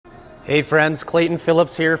Hey friends, Clayton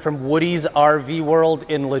Phillips here from Woody's RV World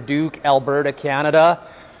in Leduc, Alberta, Canada.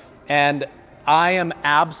 And I am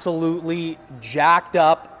absolutely jacked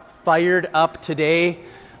up, fired up today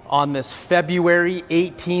on this February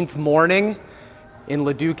 18th morning in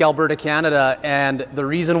Leduc, Alberta, Canada. And the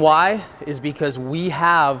reason why is because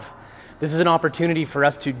this is an opportunity for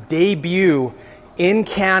us to debut in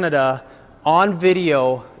Canada on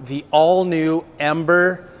video the all-new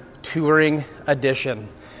Ember Touring Edition.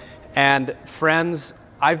 And friends,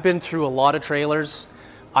 I've been through a lot of trailers.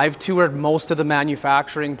 I've toured most of the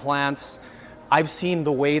manufacturing plants. I've seen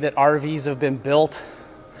the way that RVs have been built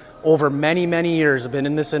over many, many years. I've been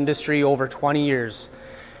in this industry over 20 years.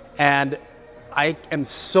 And I am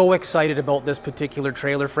so excited about this particular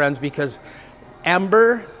trailer, friends, because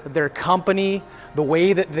Ember, their company, the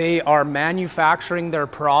way that they are manufacturing their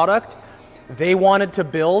product, they wanted to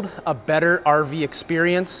build a better RV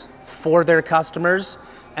experience for their customers.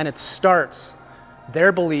 And it starts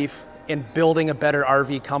their belief in building a better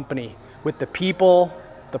RV company with the people,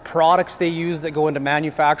 the products they use that go into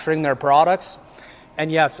manufacturing their products. And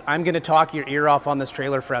yes, I'm going to talk your ear off on this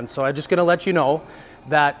trailer, friends. So I'm just going to let you know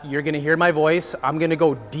that you're going to hear my voice. I'm going to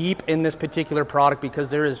go deep in this particular product because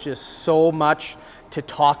there is just so much to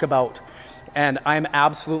talk about. And I'm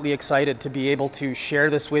absolutely excited to be able to share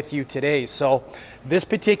this with you today. So this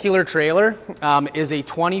particular trailer is a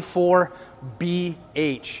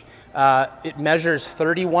 24BH. It measures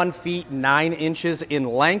 31 feet 9 inches in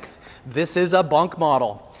length. This is a bunk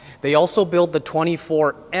model. They also build the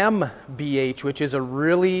 24MBH, which is a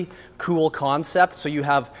really cool concept. So you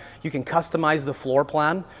can customize the floor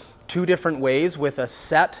plan 2 different ways with a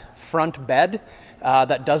set front bed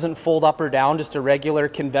that doesn't fold up or down, just a regular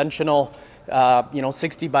conventional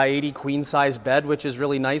 60 by 80 queen size bed, which is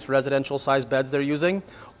really nice, residential size beds they're using.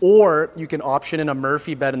 Or you can option in a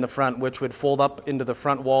Murphy bed in the front, which would fold up into the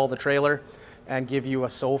front wall of the trailer and give you a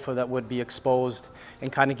sofa that would be exposed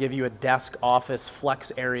and kind of give you a desk office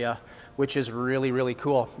flex area, which is really, really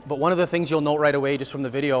cool. But one of the things you'll note right away just from the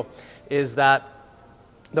video is that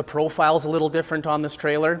the profile is a little different on this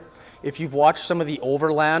trailer. If you've watched some of the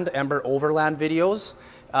Ember Overland videos,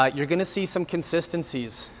 you're going to see some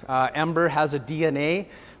consistencies. Ember has a DNA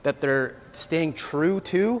that they're staying true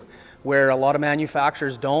to, where a lot of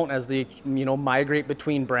manufacturers don't. As they migrate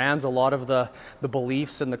between brands, a lot of the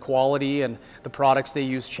beliefs and the quality and the products they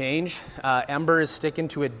use change. Ember is sticking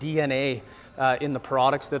to a DNA in the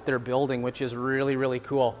products that they're building, which is really, really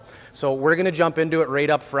cool. So we're going to jump into it right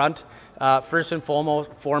up front. First and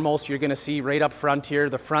foremost, you're going to see right up front here,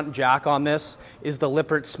 the front jack on this is the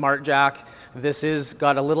Lippert Smart Jack. This is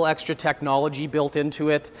got a little extra technology built into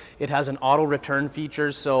it. It has an auto return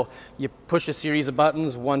feature, so you push a series of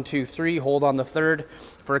buttons, 1, 2, 3, hold on the third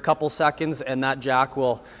for a couple seconds, and that jack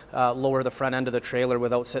will lower the front end of the trailer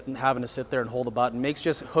without having to sit there and hold a button. Makes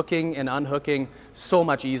just hooking and unhooking so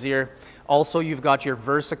much easier. Also, you've got your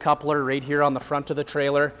Versa coupler right here on the front of the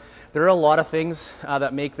trailer. There are a lot of things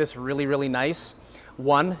that make this really, really nice.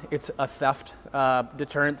 One, it's a theft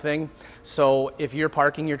deterrent thing. So if you're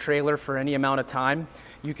parking your trailer for any amount of time,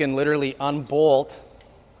 you can literally unbolt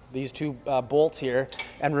these 2 bolts here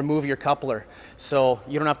and remove your coupler. So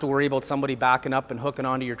you don't have to worry about somebody backing up and hooking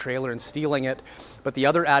onto your trailer and stealing it. But the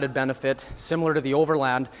other added benefit, similar to the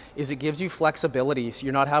Overland, is it gives you flexibility. So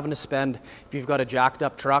you're not having to spend, if you've got a jacked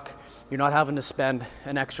up truck, you're not having to spend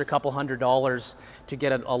an extra couple $100 to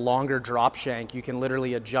get a longer drop shank. You can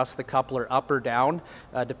literally adjust the coupler up or down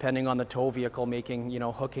depending on the tow vehicle, making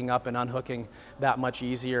hooking up and unhooking that much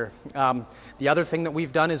easier. The other thing that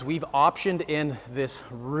we've done is we've optioned in this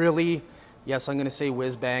really, yes, I'm going to say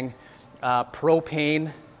whiz bang,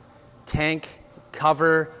 propane tank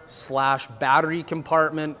cover / battery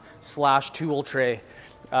compartment / tool tray.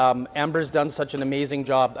 Ember's done such an amazing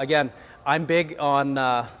job. Again, I'm big on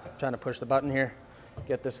trying to push the button here,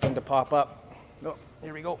 get this thing to pop up. Oh,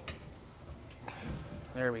 here we go.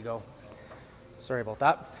 There we go. Sorry about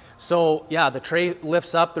that. So yeah, the tray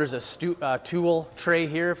lifts up. There's a tool tray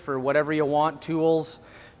here for whatever you want, tools,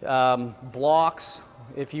 blocks,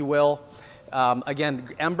 if you will. Again,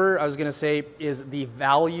 Ember, I was going to say, is the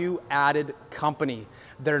value-added company.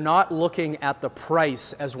 They're not looking at the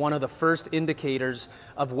price as one of the first indicators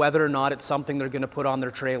of whether or not it's something they're going to put on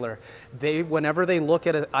their trailer. Whenever they look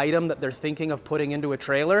at an item that they're thinking of putting into a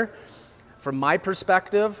trailer, from my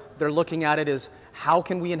perspective, they're looking at it as how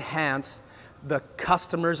can we enhance the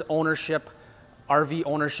customer's ownership, RV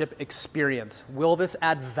ownership experience. Will this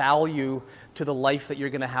add value to the life that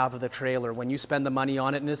you're going to have of the trailer when you spend the money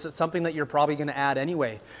on it? And is it something that you're probably going to add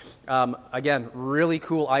anyway? Again, really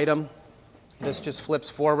cool item. This just flips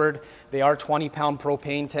forward. They are 20-pound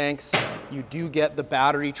propane tanks. You do get the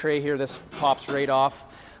battery tray here. This pops right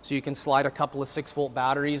off. So you can slide a couple of 6-volt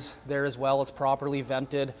batteries there as well. It's properly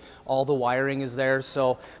vented. All the wiring is there.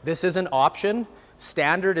 So this is an option.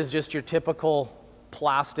 Standard is just your typical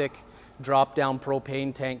plastic drop-down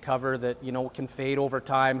propane tank cover that, you know, can fade over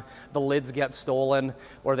time. The lids get stolen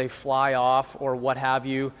or they fly off or what have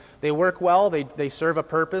you. They work well, they serve a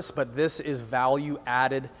purpose, but this is value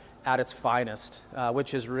added at its finest,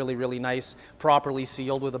 which is really, really nice. Properly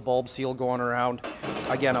sealed with a bulb seal going around.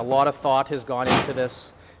 Again, a lot of thought has gone into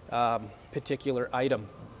this particular item.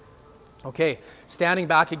 Okay, standing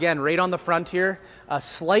back again, right on the front here, a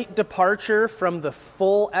slight departure from the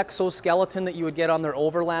full exoskeleton that you would get on their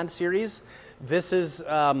Overland series. This is,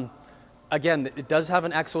 again, it does have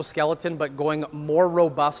an exoskeleton, but going more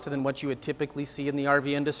robust than what you would typically see in the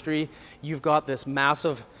RV industry. You've got this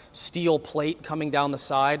massive steel plate coming down the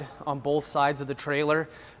side on both sides of the trailer.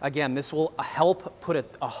 Again, this will help put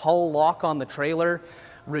a hull lock on the trailer,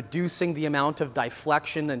 reducing the amount of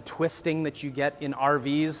deflection and twisting that you get in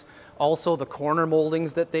RVs. Also, the corner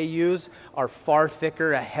moldings that they use are far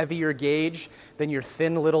thicker, a heavier gauge than your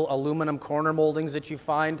thin little aluminum corner moldings that you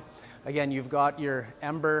find. Again, you've got your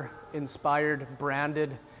Ember inspired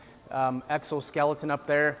branded exoskeleton up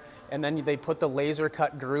there, and then they put the laser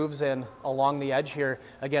cut grooves in along the edge here,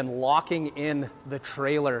 again locking in the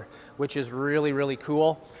trailer, which is really, really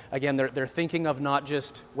cool. Again, they're thinking of not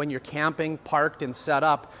just when you're camping, parked and set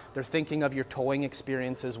up, they're thinking of your towing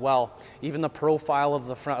experience as well. Even the profile of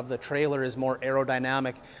the front of the trailer is more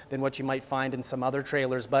aerodynamic than what you might find in some other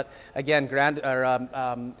trailers. But again,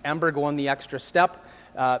 Ember going the extra step.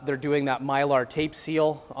 They're doing that Mylar tape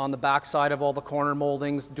seal on the backside of all the corner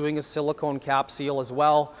moldings, doing a silicone cap seal as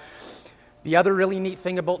well. The other really neat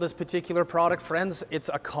thing about this particular product, friends, it's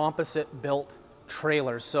a composite built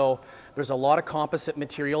trailer. So there's a lot of composite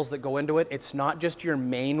materials that go into it. It's not just your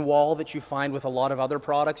main wall that you find with a lot of other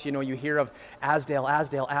products. You know, you hear of Azdel,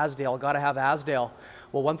 Azdel, Azdel, gotta have Azdel.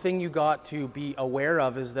 Well, one thing you got to be aware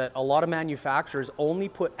of is that a lot of manufacturers only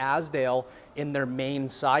put Azdel in their main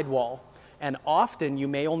sidewall. And often you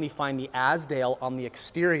may only find the Azdel on the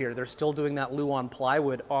exterior. They're still doing that Luan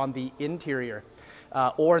plywood on the interior.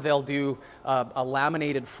 Or they'll do a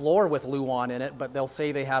laminated floor with Luan in it, but they'll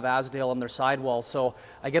say they have Azdel on their sidewall. So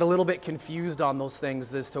I get a little bit confused on those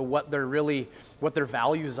things as to what their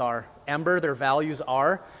values are. Ember, their values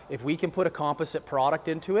are, if we can put a composite product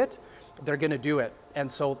into it, they're gonna do it. And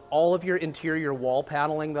so all of your interior wall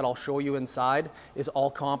paneling that I'll show you inside is all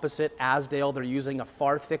composite. Azdel, they're using a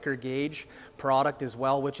far thicker gauge product as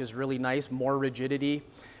well, which is really nice, more rigidity.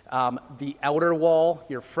 The outer wall,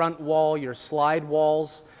 your front wall, your slide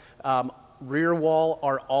walls, rear wall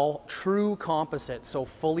are all true composite, so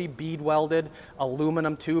fully bead welded,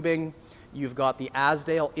 aluminum tubing. You've got the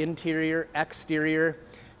Azdel interior, exterior,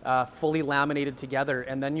 fully laminated together.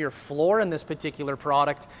 And then your floor in this particular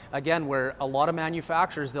product, again, where a lot of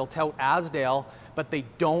manufacturers, they'll tout Azdel, but they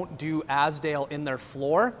don't do Azdel in their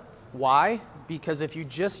floor. Why? Because if you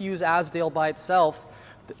just use Azdel by itself,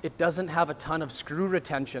 it doesn't have a ton of screw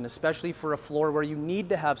retention, especially for a floor where you need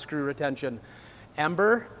to have screw retention.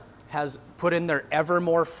 Ember has put in their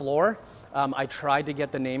Evermore floor. I tried to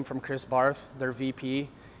get the name from Chris Barth, their VP.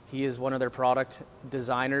 He is one of their product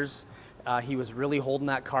designers. He was really holding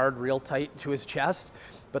that card real tight to his chest,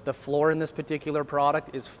 but the floor in this particular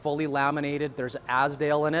product is fully laminated. There's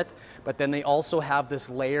Azdel in it, but then they also have this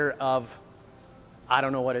layer of, I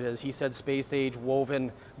don't know what it is. He said space age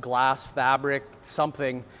woven glass fabric,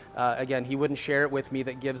 something. Again, he wouldn't share it with me,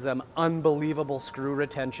 that gives them unbelievable screw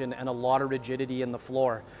retention and a lot of rigidity in the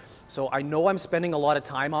floor. So I know I'm spending a lot of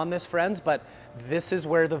time on this, friends, but this is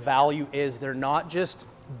where the value is. They're not just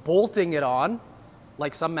bolting it on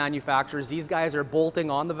like some manufacturers. These guys are bolting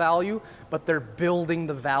on the value, but they're building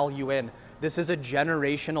the value in. This is a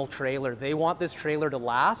generational trailer. They want this trailer to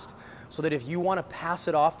last, so that if you want to pass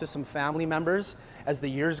it off to some family members as the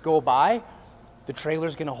years go by, the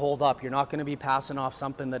trailer's going to hold up. You're not going to be passing off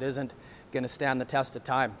something that isn't going to stand the test of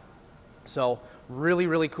time. So really,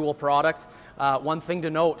 really cool product. One thing to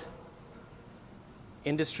note,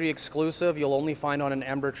 industry exclusive, you'll only find on an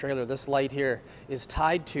Ember trailer. This light here is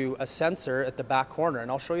tied to a sensor at the back corner,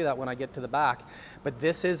 and I'll show you that when I get to the back. But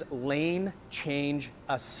this is lane change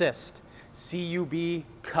assist, CUB,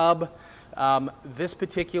 CUB. This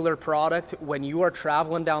particular product, when you are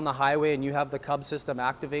traveling down the highway and you have the CUB system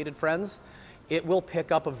activated, friends, it will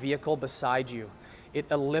pick up a vehicle beside you. It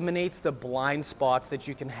eliminates the blind spots that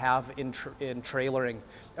you can have in trailering,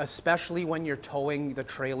 especially when you're towing the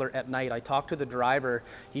trailer at night. I talked to the driver.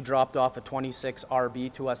 He dropped off a 26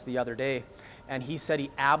 RB to us the other day, and he said he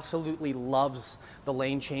absolutely loves the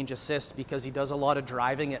lane change assist because he does a lot of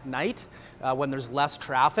driving at night when there's less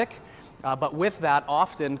traffic. But with that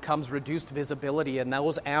often comes reduced visibility, and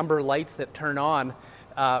those amber lights that turn on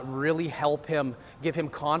really help him, give him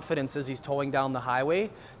confidence as he's towing down the highway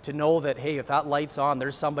to know that, hey, if that light's on,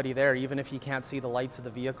 there's somebody there, even if he can't see the lights of the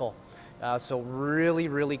vehicle. So really,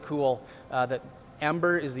 really cool that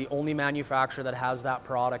Ember is the only manufacturer that has that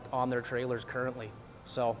product on their trailers currently.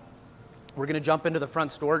 So we're going to jump into the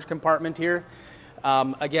front storage compartment here.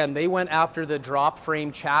 Again, they went after the drop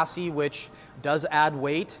frame chassis, which does add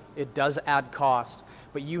weight, it does add cost,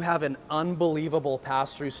 but you have an unbelievable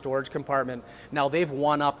pass-through storage compartment. Now they've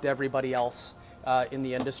one-upped everybody else in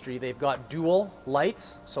the industry. They've got dual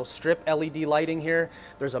lights, so strip LED lighting here.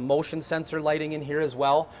 There's a motion sensor lighting in here as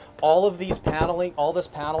well. All of these paneling, all this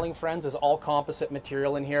paneling, friends, is all composite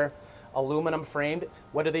material in here, aluminum framed.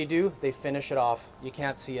 What do? They finish it off. You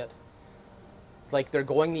can't see it. Like, they're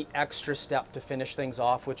going the extra step to finish things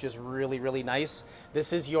off, which is really, really nice.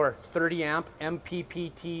 This is your 30 amp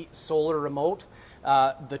MPPT solar remote.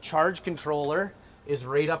 The charge controller is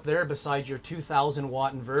right up there beside your 2000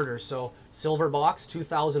 watt inverter. So silver box,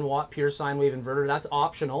 2000 watt pure sine wave inverter, that's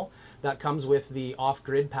optional. That comes with the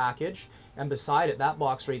off-grid package. And beside it, that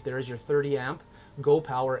box right there is your 30 amp Go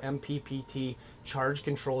Power MPPT charge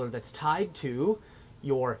controller that's tied to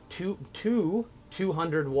your two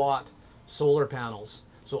 200 watt solar panels.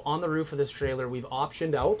 So on the roof of this trailer, we've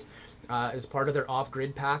optioned out as part of their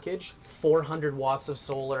off-grid package, 400 watts of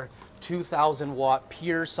solar, 2000 watt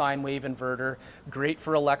pure sine wave inverter, great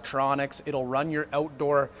for electronics. It'll run your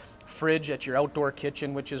outdoor fridge at your outdoor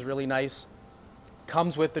kitchen, which is really nice.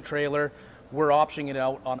 Comes with the trailer. We're optioning it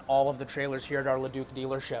out on all of the trailers here at our Leduc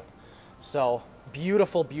dealership. So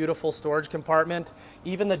beautiful, beautiful storage compartment.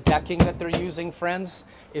 Even the decking that they're using, friends,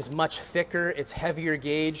 is much thicker. It's heavier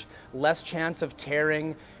gauge, less chance of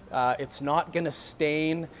tearing. It's not going to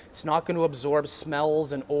stain. It's not going to absorb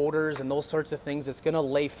smells and odors and those sorts of things. It's going to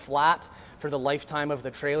lay flat for the lifetime of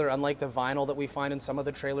the trailer, unlike the vinyl that we find in some of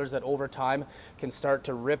the trailers that over time can start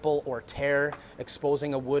to ripple or tear,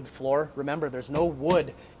 exposing a wood floor. Remember, there's no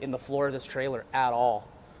wood in the floor of this trailer at all,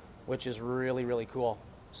 which is really, really cool.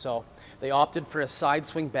 So they opted for a side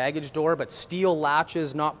swing baggage door, but steel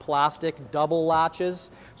latches, not plastic, double latches.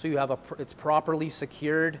 So you have it's properly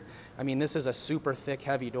secured. I mean, this is a super thick,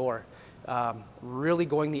 heavy door. Really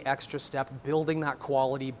going the extra step, building that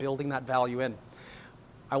quality, building that value in.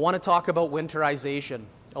 I want to talk about winterization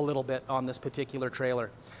a little bit on this particular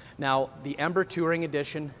trailer. Now, the Ember Touring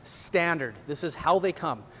Edition, standard. This is how they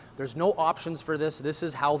come. There's no options for this. This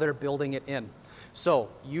is how they're building it in. So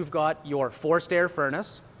you've got your forced air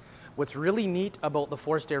furnace. What's really neat about the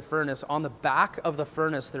forced air furnace, on the back of the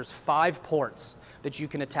furnace, there's 5 ports that you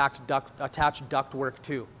can attach ductwork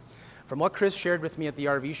to. From what Chris shared with me at the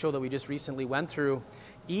RV show that we just recently went through,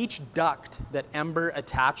 each duct that Ember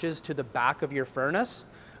attaches to the back of your furnace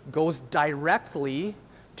goes directly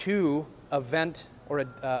to a vent or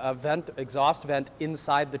a exhaust vent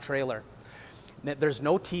inside the trailer. There's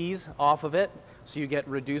no tees off of it, so you get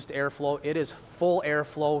reduced airflow. It is full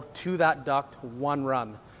airflow to that duct, one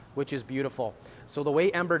run, which is beautiful. So the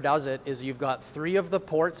way Ember does it is you've got 3 of the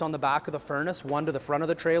ports on the back of the furnace, 1 to the front of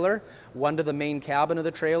the trailer, 1 to the main cabin of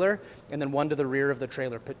the trailer, and then 1 to the rear of the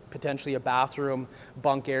trailer, potentially a bathroom,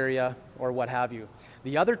 bunk area, or what have you.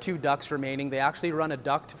 The other 2 ducts remaining, they actually run a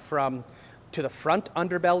duct to the front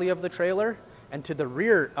underbelly of the trailer and to the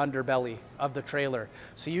rear underbelly of the trailer.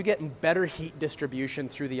 So you get better heat distribution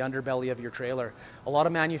through the underbelly of your trailer. A lot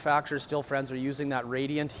of manufacturers still, friends, are using that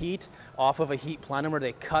radiant heat off of a heat plenum where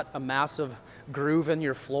they cut a massive groove in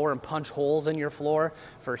your floor and punch holes in your floor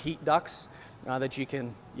for heat ducts that you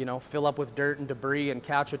can, fill up with dirt and debris and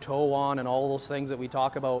catch a tow on and all those things that we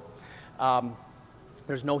talk about.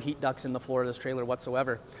 There's no heat ducts in the floor of this trailer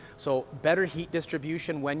whatsoever. So better heat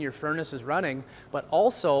distribution when your furnace is running, but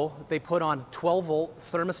also they put on 12-volt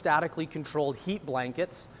thermostatically controlled heat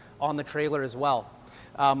blankets on the trailer as well.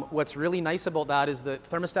 What's really nice about that is the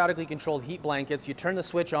thermostatically controlled heat blankets, you turn the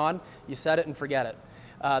switch on, you set it and forget it.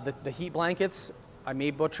 The heat blankets, I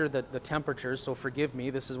may butcher the temperatures, so forgive me,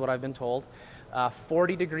 this is what I've been told.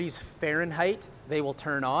 40 degrees Fahrenheit, they will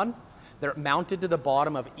turn on. They're mounted to the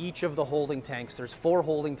bottom of each of the holding tanks. There's 4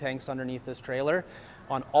 holding tanks underneath this trailer.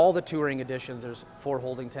 On all the Touring Editions, there's 4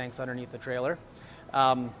 holding tanks underneath the trailer.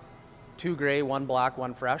 2 gray, 1 black,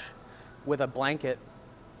 1 fresh, with a blanket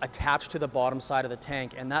attached to the bottom side of the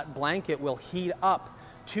tank. And that blanket will heat up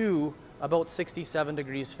to about 67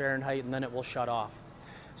 degrees Fahrenheit, and then it will shut off.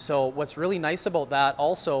 So what's really nice about that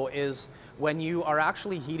also is when you are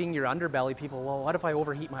actually heating your underbelly, people, well, what if I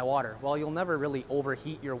overheat my water? Well, you'll never really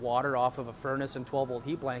overheat your water off of a furnace and 12-volt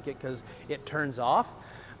heat blanket because it turns off.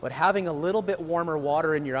 But having a little bit warmer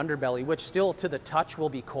water in your underbelly, which still to the touch will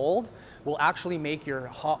be cold, will actually make your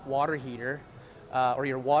hot water heater or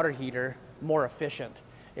your water heater more efficient.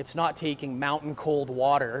 It's not taking mountain cold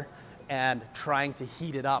water and trying to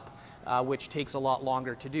heat it up, which takes a lot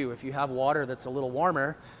longer to do. If you have water that's a little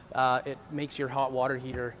warmer, it makes your hot water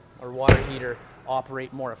heater or water heater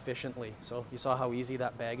operate more efficiently. So you saw how easy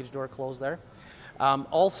that baggage door closed there.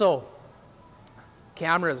 Also,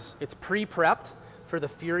 cameras, it's pre-prepped for the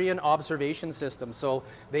Furion observation system. So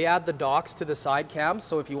they add the docks to the side cams.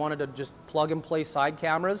 So if you wanted to just plug and play side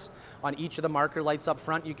cameras on each of the marker lights up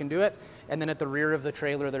front, you can do it. And then at the rear of the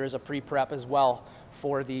trailer, there is a pre-prep as well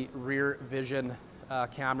for the rear vision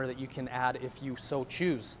camera that you can add if you so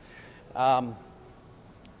choose. I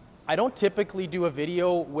don't typically do a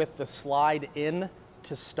video with the slide in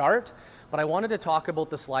to start, but I wanted to talk about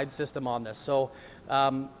the slide system on this. So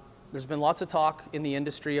there's been lots of talk in the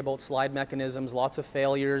industry about slide mechanisms, lots of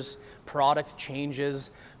failures, product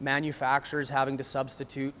changes, manufacturers having to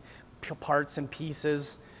substitute parts and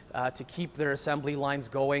pieces to keep their assembly lines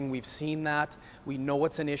going. We've seen that. We know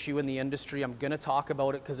it's an issue in the industry. I'm going to talk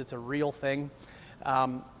about it because it's a real thing.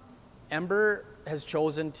 Ember has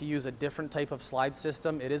chosen to use a different type of slide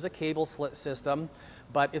system. It is a cable slit system,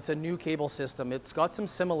 but it's a new cable system. It's got some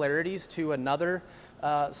similarities to another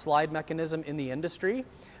slide mechanism in the industry.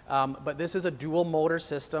 But this is a dual motor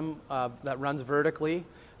system that runs vertically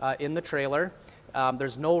in the trailer.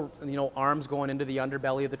 There's no arms going into the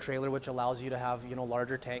underbelly of the trailer, which allows you to have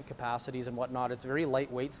larger tank capacities and whatnot. It's a very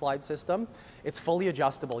lightweight slide system. It's fully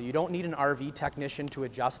adjustable. You don't need an RV technician to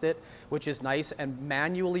adjust it, which is nice, and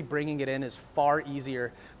manually bringing it in is far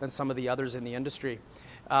easier than some of the others in the industry.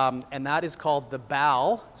 And that is called the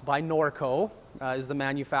BAL. It's by Norco, is the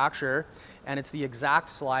manufacturer, and it's the exact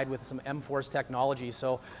slide with some M-Force technology.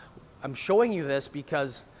 So I'm showing you this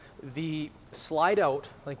because the slide out,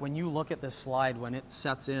 like when you look at this slide, when it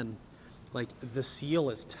sets in, like the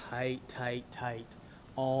seal is tight, tight, tight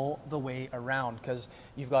all the way around because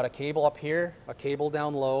you've got a cable up here, a cable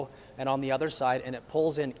down low, and on the other side, and it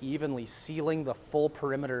pulls in evenly, sealing the full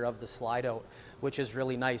perimeter of the slide out, which is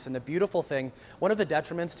really nice. And the beautiful thing, one of the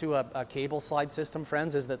detriments to a cable slide system,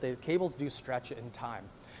 friends, is that the cables do stretch in time.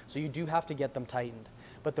 So you do have to get them tightened.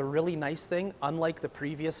 But the really nice thing, unlike the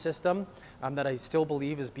previous system that I still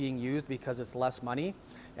believe is being used because it's less money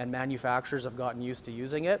and manufacturers have gotten used to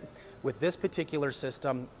using it, with this particular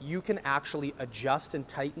system, you can actually adjust and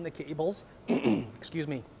tighten the cables, excuse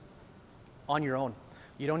me, on your own.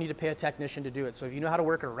 You don't need to pay a technician to do it. So if you know how to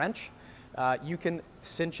work a wrench, you can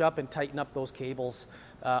cinch up and tighten up those cables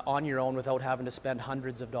on your own without having to spend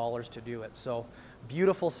hundreds of dollars to do it. So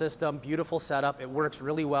beautiful system, beautiful setup. It works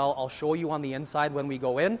really well. I'll show you on the inside when we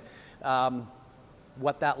go in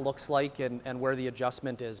what that looks like and where the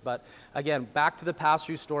adjustment is. But again, back to the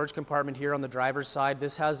pass-through storage compartment here on the driver's side.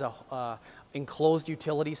 This has a enclosed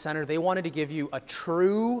utility center. They wanted to give you a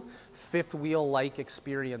true fifth wheel-like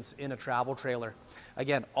experience in a travel trailer.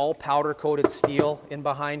 Again, all powder-coated steel in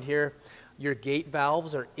behind here. Your gate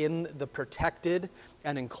valves are in the protected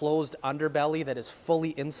and enclosed underbelly that is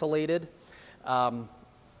fully insulated.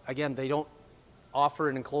 Again, they don't offer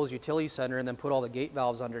an enclosed utility center and then put all the gate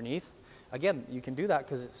valves underneath. Again, you can do that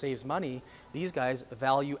because it saves money. These guys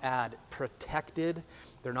value add, protected.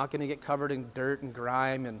 They're not going to get covered in dirt and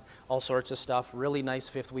grime and all sorts of stuff. Really nice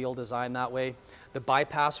fifth wheel design that way. The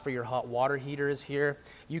bypass for your hot water heater is here.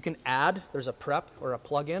 You can add, there's a prep or a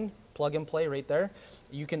plug and play right there.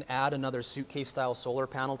 You can add another suitcase style solar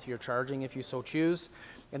panel to your charging if you so choose.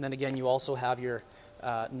 And then again, you also have your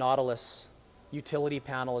Nautilus utility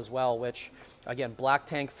panel as well, which again, black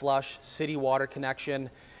tank flush, city water connection.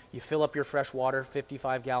 You fill up your fresh water,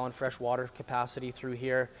 55-gallon fresh water capacity through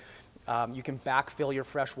here. You can backfill your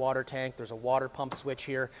fresh water tank. There's a water pump switch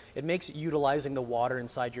here. It makes utilizing the water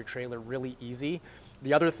inside your trailer really easy.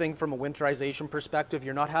 The other thing from a winterization perspective,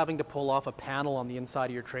 you're not having to pull off a panel on the inside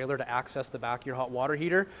of your trailer to access the back of your hot water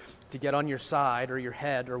heater to get on your side or your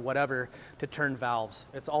head or whatever to turn valves.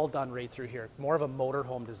 It's all done right through here. More of a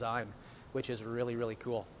motorhome design, which is really, really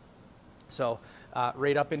cool. So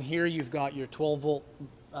right up in here, you've got your 12-volt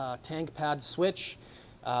tank pad switch,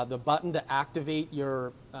 the button to activate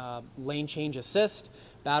your lane change assist,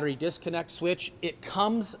 battery disconnect switch. It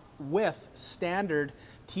comes with standard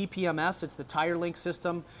TPMS. It's the tire link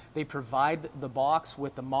system. They provide the box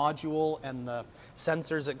with the module and the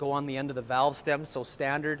sensors that go on the end of the valve stem. So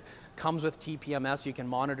standard comes with TPMS. You can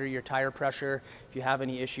monitor your tire pressure if you have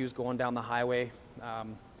any issues going down the highway.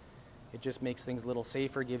 It just makes things a little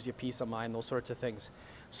safer, gives you peace of mind, those sorts of things.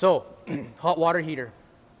 So, hot water heater.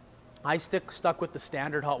 I stuck with the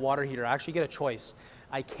standard hot water heater. I actually get a choice.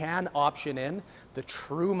 I can option in the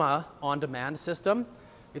Truma on-demand system.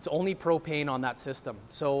 It's only propane on that system.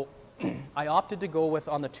 So I opted to go with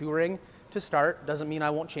on the Touring to start. Doesn't mean I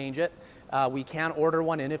won't change it. We can order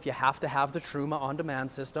one in if you have to have the Truma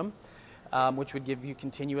on-demand system, which would give you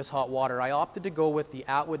continuous hot water. I opted to go with the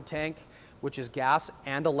Atwood tank, which is gas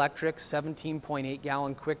and electric, 17.8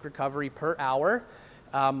 gallon quick recovery per hour,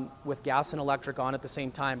 with gas and electric on at the same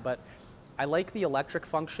time. But I like the electric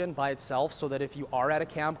function by itself, so that if you are at a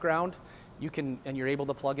campground, you can, and you're able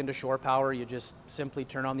to plug into shore power, you just simply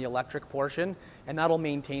turn on the electric portion, and that'll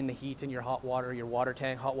maintain the heat in your hot water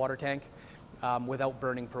tank, without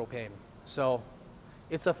burning propane. So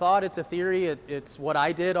it's a thought, it's a theory, it's what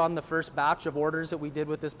I did on the first batch of orders that we did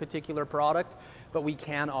with this particular product, but we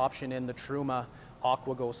can option in the Truma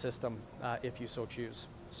AquaGo system if you so choose.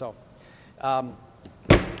 So,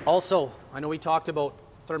 also, I know we talked about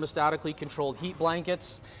thermostatically controlled heat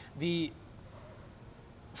blankets. The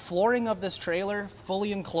flooring of this trailer,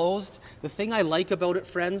 fully enclosed. The thing I like about it,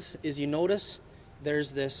 friends, is you notice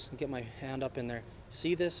there's this, get my hand up in there,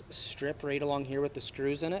 see this strip right along here with the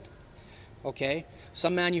screws in it? Okay,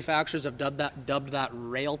 some manufacturers have dubbed that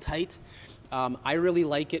rail tight. I really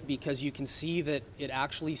like it because you can see that it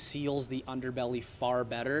actually seals the underbelly far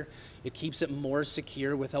better. It keeps it more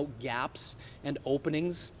secure without gaps and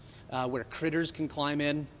openings where critters can climb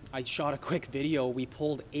in. I shot a quick video. We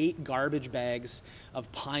pulled 8 garbage bags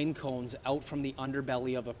of pine cones out from the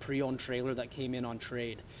underbelly of a pre-owned trailer that came in on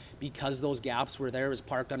trade. Because those gaps were there, it was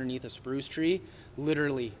parked underneath a spruce tree.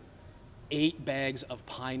 Literally 8 bags of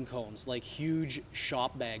pine cones, like huge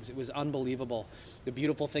shop bags. It was unbelievable. The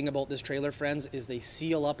beautiful thing about this trailer, friends, is they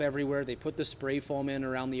seal up everywhere. They put the spray foam in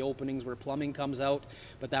around the openings where plumbing comes out,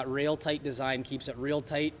 but that rail tight design keeps it real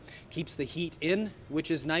tight, keeps the heat in,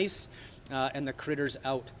 which is nice, and the critters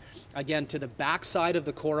out. Again, to the back side of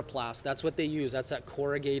the coroplast, that's what they use. That's that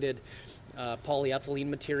corrugated polyethylene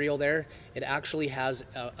material there. It actually has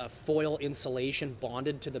a foil insulation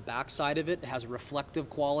bonded to the back side of it. It has reflective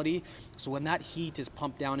quality. So when that heat is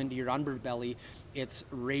pumped down into your underbelly, it's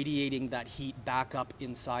radiating that heat back up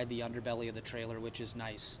inside the underbelly of the trailer, which is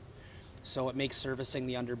nice. So it makes servicing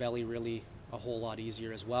the underbelly really a whole lot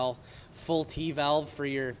easier as well. Full T-valve for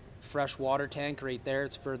your fresh water tank right there.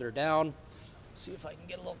 It's further down. See if I can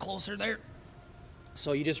get a little closer there.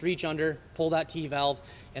 So you just reach under, pull that T-valve,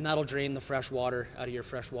 and that'll drain the fresh water out of your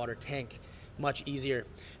freshwater tank. Much easier.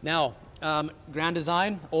 Now, Grand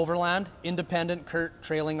Design, Overland, independent Kurt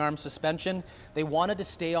trailing arm suspension. They wanted to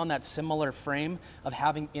stay on that similar frame of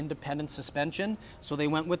having independent suspension, so they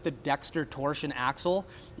went with the Dexter torsion axle.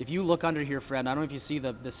 If you look under here, friend, I don't know if you see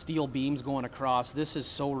the steel beams going across. This is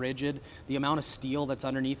so rigid. The amount of steel that's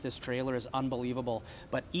underneath this trailer is unbelievable.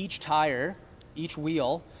 But each tire, each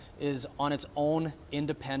wheel is on its own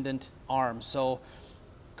independent arm, so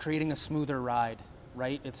creating a smoother ride,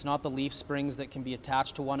 right? It's not the leaf springs that can be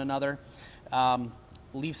attached to one another.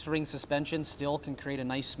 Leaf spring suspension still can create a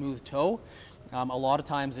nice smooth toe. A lot of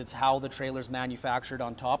times it's how the trailer's manufactured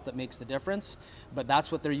on top that makes the difference, but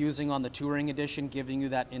that's what they're using on the Touring Edition, giving you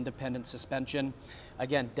that independent suspension.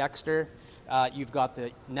 Again, Dexter, you've got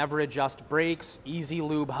the never adjust brakes, easy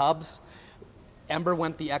lube hubs. Ember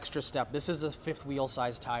went the extra step. This is a 5th wheel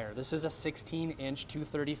size tire. This is a 16-inch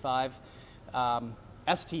 235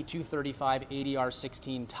 ST235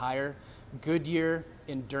 ADR16 tire. Goodyear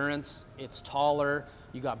endurance. It's taller.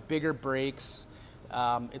 You got bigger brakes.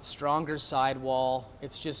 It's stronger sidewall.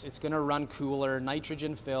 It's going to run cooler,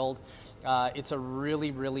 nitrogen filled. It's a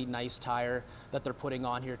really, really nice tire that they're putting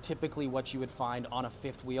on here. Typically what you would find on a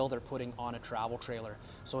 5th wheel, they're putting on a travel trailer.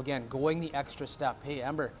 So again, going the extra step. Hey,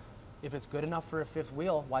 Ember, if it's good enough for a 5th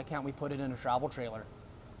wheel, why can't we put it in a travel trailer?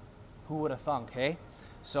 Who would have thunk, hey?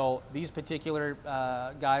 So these particular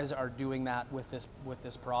guys are doing that with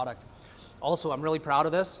this product. Also, I'm really proud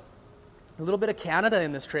of this. A little bit of Canada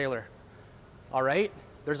in this trailer. All right,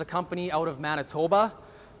 there's a company out of Manitoba,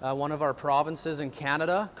 one of our provinces in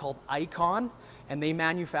Canada, called Icon, and they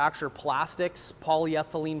manufacture plastics,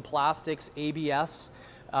 polyethylene plastics, ABS.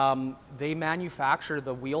 They manufacture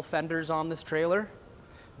the wheel fenders on this trailer.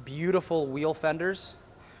 Beautiful wheel fenders.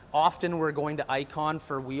 Often we're going to Icon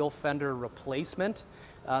for wheel fender replacement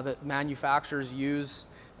that manufacturers use.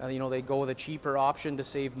 They go with a cheaper option to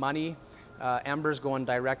save money. Ember's going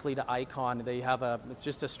directly to Icon. They have it's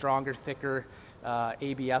just a stronger, thicker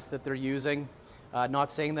ABS that they're using. Not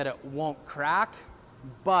saying that it won't crack,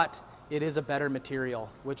 but it is a better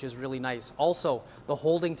material, which is really nice. Also, the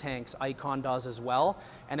holding tanks Icon does as well,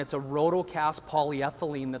 and it's a rotocast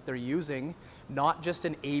polyethylene that they're using, not just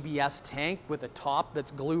an ABS tank with a top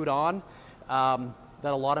that's glued on,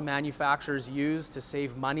 that a lot of manufacturers use to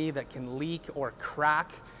save money that can leak or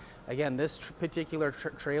crack. Again, this particular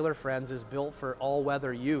trailer, friends, is built for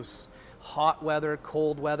all-weather use. Hot weather,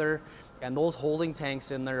 cold weather, and those holding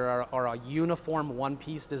tanks in there are a uniform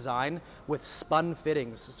one-piece design with spun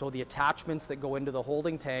fittings. So the attachments that go into the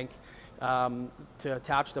holding tank to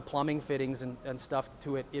attach the plumbing fittings and stuff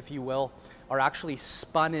to it, if you will, are actually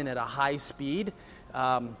spun in at a high speed,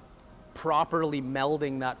 properly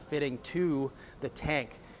melding that fitting to the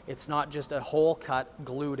tank. It's not just a hole cut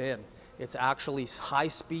glued in. It's actually high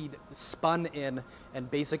speed spun in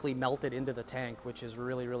and basically melted into the tank, which is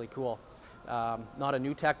really, really cool. Not a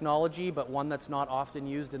new technology, but one that's not often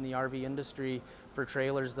used in the RV industry for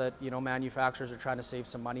trailers that, you know, manufacturers are trying to save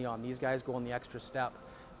some money on. These guys go in the extra step,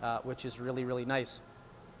 which is really, really nice.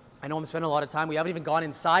 I know I'm spending a lot of time. We haven't even gone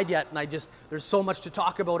inside yet, and there's so much to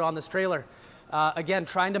talk about on this trailer. Again,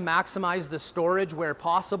 trying to maximize the storage where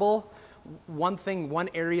possible. One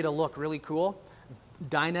area to look really cool,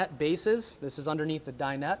 dinette bases. This is underneath the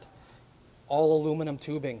dinette. All aluminum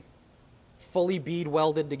tubing, fully bead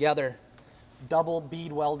welded together. Double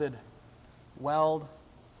bead welded, weld,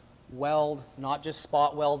 not just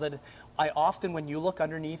spot welded. I often, when you look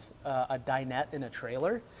underneath a dinette in a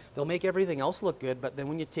trailer, they'll make everything else look good, but then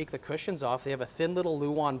when you take the cushions off, they have a thin little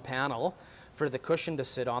Luan panel for the cushion to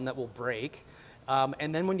sit on that will break.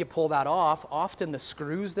 And then when you pull that off, often the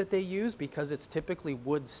screws that they use, because it's typically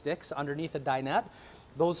wood sticks underneath a dinette,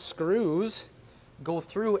 those screws go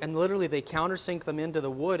through and literally they countersink them into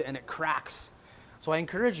the wood and it cracks. So I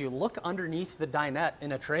encourage you, look underneath the dinette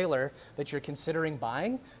in a trailer that you're considering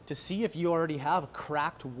buying to see if you already have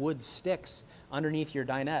cracked wood sticks underneath your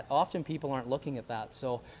dinette. Often people aren't looking at that.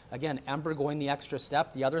 So again, Ember going the extra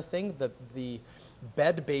step. The other thing, the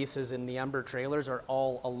bed bases in the Ember trailers are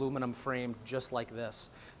all aluminum framed just like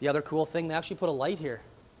this. The other cool thing, they actually put a light here.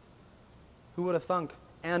 Who would have thunk?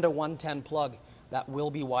 And a 110 plug that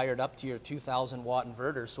will be wired up to your 2,000 watt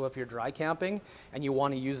inverter. So if you're dry camping and you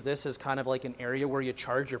want to use this as kind of like an area where you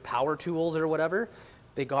charge your power tools or whatever,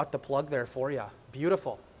 they got the plug there for you.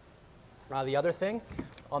 Beautiful. The other thing,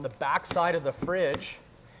 on the back side of the fridge,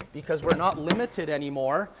 because we're not limited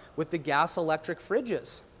anymore with the gas electric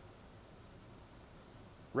fridges,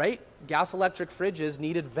 right? Gas electric fridges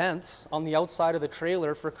needed vents on the outside of the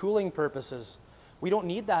trailer for cooling purposes. We don't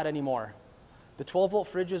need that anymore. The 12-volt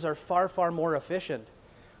fridges are far, far more efficient,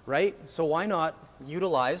 right? So why not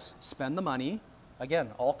utilize, spend the money, again,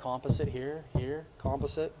 all composite here,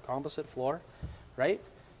 composite floor, right?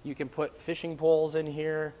 You can put fishing poles in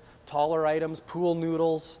here, taller items, pool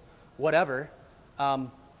noodles, whatever. But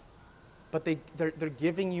they're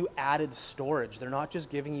giving you added storage. They're not just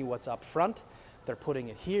giving you what's up front. They're putting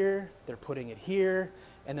it here, they're putting it here,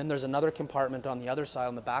 and then there's another compartment on the other side,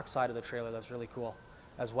 on the back side of the trailer that's really cool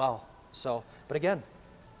as well. So, but again,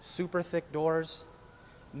 super thick doors,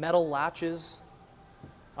 metal latches,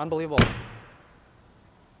 unbelievable.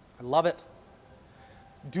 I love it.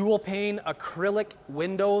 Dual pane acrylic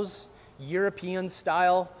windows, European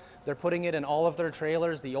style. They're putting it in all of their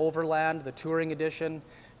trailers, the Overland, the Touring Edition.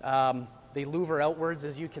 They louver outwards,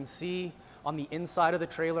 as you can see. On the inside of the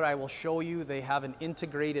trailer, I will show you, they have an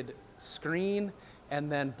integrated screen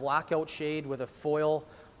and then blackout shade with a foil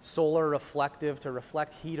solar reflective to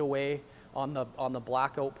reflect heat away on the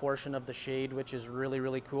blackout portion of the shade, which is really,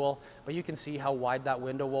 really cool. But you can see how wide that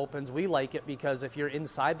window opens. We like it because if you're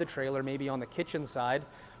inside the trailer, maybe on the kitchen side,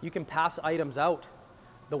 you can pass items out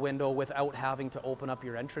the window without having to open up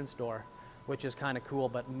your entrance door, which is kind of cool.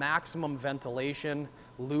 But maximum ventilation,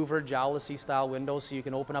 louver jalousie style windows, so you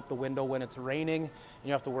can open up the window when it's raining and you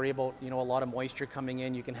don't have to worry about, you know, a lot of moisture coming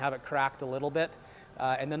in. You can have it cracked a little bit.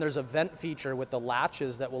 And then there's a vent feature with the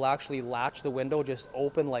latches that will actually latch the window just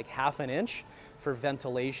open like ½ an inch for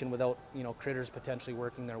ventilation without, you know, critters potentially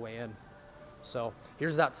working their way in. So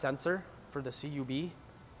here's that sensor for the CUB,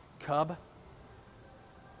 Cub,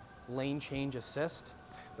 lane change assist.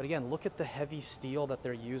 But again, look at the heavy steel that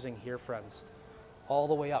they're using here, friends. All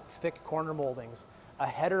the way up, thick corner moldings, a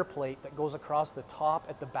header plate that goes across the top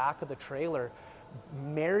at the back of the trailer,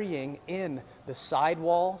 marrying in the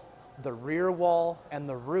sidewall, the rear wall, and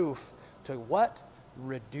the roof to what?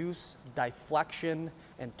 Reduce deflection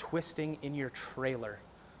and twisting in your trailer.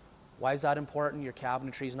 Why is that important? Your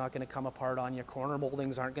cabinetry is not going to come apart on you. Corner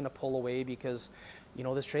moldings aren't going to pull away because, you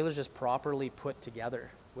know, this trailer is just properly put together,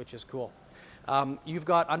 which is cool. You've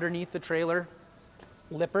got underneath the trailer,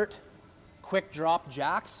 Lippert quick drop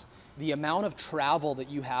jacks. the amount of travel that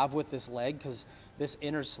you have with this leg, because this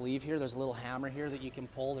inner sleeve here, there's a little hammer here that you can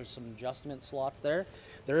pull. There's some adjustment slots there.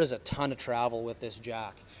 There is a ton of travel with this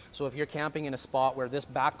jack. So if you're camping in a spot where this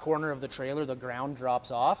back corner of the trailer, the ground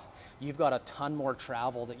drops off, you've got a ton more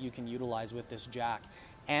travel that you can utilize with this jack.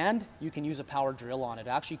 And you can use a power drill on it. It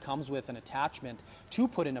actually comes with an attachment to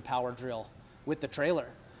put in a power drill with the trailer.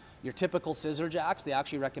 Your typical scissor jacks, they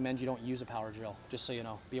actually recommend you don't use a power drill, just so you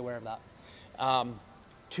know, be aware of that.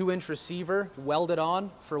 2-inch receiver welded on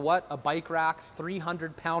for what? A bike rack,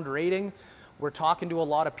 300-pound rating. We're talking to a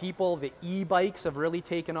lot of people. The e-bikes have really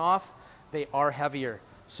taken off. They are heavier.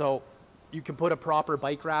 So you can put a proper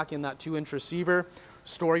bike rack in that 2-inch receiver,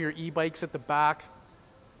 store your e-bikes at the back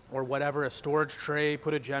or whatever, a storage tray,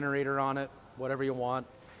 put a generator on it, whatever you want.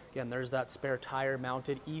 Again, there's that spare tire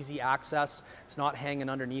mounted, easy access. It's not hanging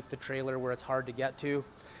underneath the trailer where it's hard to get to.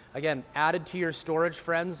 Again, added to your storage,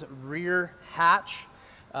 friends, rear hatch.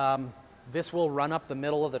 This will run up the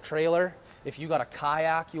middle of the trailer. If you got a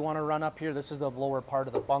kayak you want to run up here, this is the lower part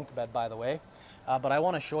of the bunk bed, by the way. But I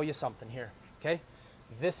want to show you something here, okay?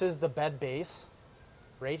 This is the bed base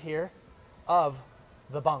right here of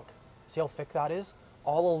the bunk. See how thick that is?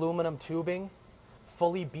 All aluminum tubing,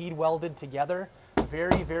 fully bead welded together.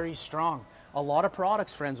 Very, very strong. A lot of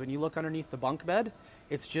products, friends, when you look underneath the bunk bed,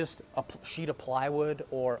 it's just a sheet of plywood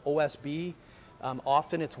or OSB.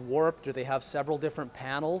 Often it's warped or they have several different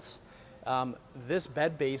panels. This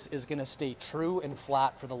bed base is going to stay true and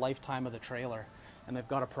flat for the lifetime of the trailer. And they've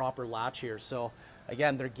got a proper latch here. So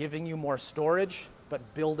again, they're giving you more storage,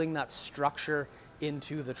 but building that structure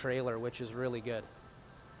into the trailer, which is really good.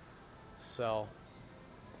 So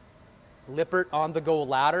Lippert on-the-go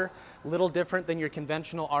ladder, little different than your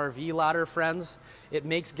conventional RV ladder, friends. It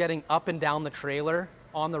makes getting up and down the trailer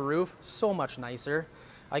on the roof so much nicer.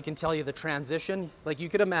 I can tell you the transition, like you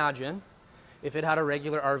could imagine if it had a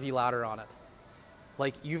regular RV ladder on it.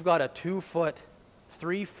 Like you've got a 2-foot,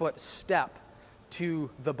 3-foot step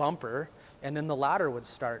to the bumper, and then the ladder would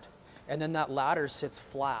start. And then that ladder sits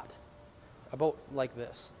flat, about like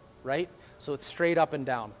this, right? So it's straight up and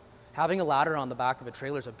down. Having a ladder on the back of a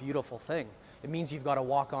trailer is a beautiful thing. It means you've got a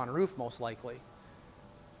walk-on roof most likely.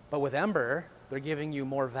 But with Ember, they're giving you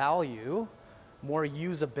more value, more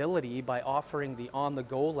usability by offering the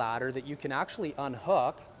on-the-go ladder that you can actually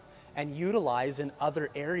unhook and utilize in other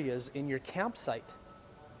areas in your campsite.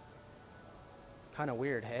 Kind of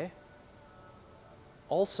weird, hey?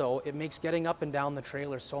 Also, it makes getting up and down the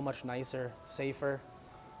trailer so much nicer, safer.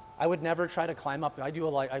 I would never try to climb up. I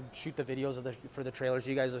shoot the videos for the trailers.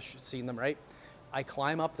 You guys have seen them, right? I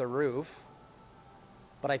climb up the roof,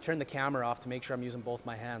 but I turn the camera off to make sure I'm using both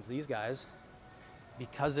my hands. These guys,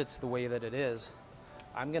 because it's the way that it is,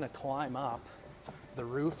 I'm gonna climb up the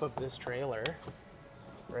roof of this trailer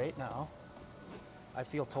right now. I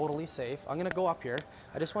feel totally safe. I'm gonna go up here.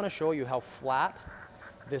 I just wanna show you how flat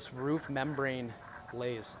this roof membrane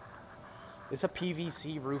lays. It's a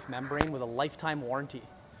PVC roof membrane with a lifetime warranty.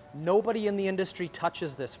 Nobody in the industry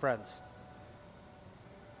touches this, friends.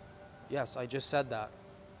 Yes, I just said that.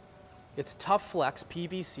 It's Tough Flex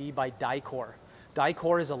PVC by Dicor.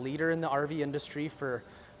 Dicor is a leader in the RV industry for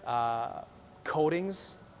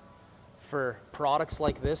coatings for products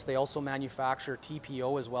like this. They also manufacture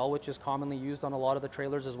TPO as well, which is commonly used on a lot of the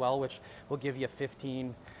trailers as well, which will give you a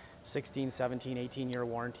 15, 16, 17, 18-year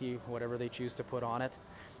warranty, whatever they choose to put on it.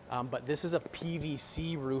 But this is a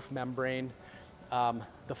PVC roof membrane.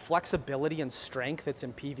 The flexibility and strength that's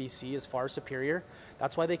in PVC is far superior.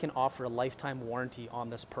 That's why they can offer a lifetime warranty on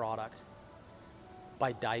this product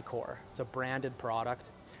by Dicor. It's a branded product.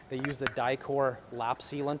 They use the Dicor lap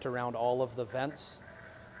sealant around all of the vents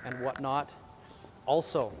and whatnot.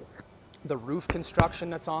 Also, the roof construction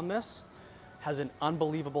that's on this has an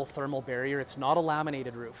unbelievable thermal barrier. It's not a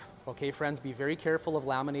laminated roof. Okay, friends, be very careful of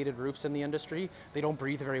laminated roofs in the industry. They don't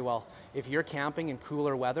breathe very well. If you're camping in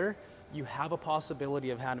cooler weather, you have a possibility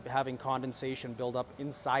of having condensation build up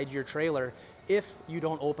inside your trailer if you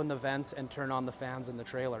don't open the vents and turn on the fans in the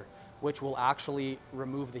trailer, which will actually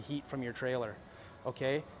remove the heat from your trailer.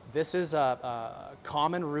 Okay, this is a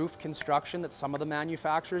common roof construction that some of the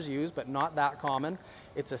manufacturers use, but not that common.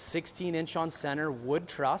 It's a 16-inch on center wood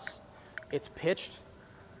truss. It's pitched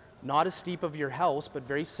not as steep of your house, but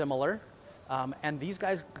very similar. And these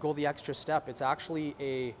guys go the extra step. It's actually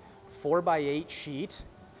a 4x8 sheet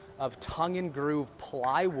of tongue and groove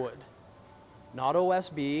plywood, not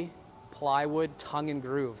OSB, plywood, tongue and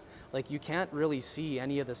groove. Like you can't really see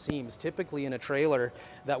any of the seams. Typically in a trailer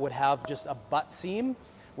that would have just a butt seam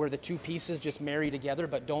where the two pieces just marry together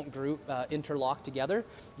but don't interlock together,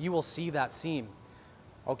 you will see that seam.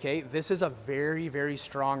 Okay, this is a very, very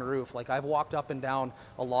strong roof. Like I've walked up and down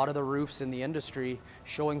a lot of the roofs in the industry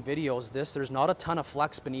showing videos. There's not a ton of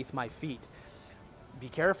flex beneath my feet. Be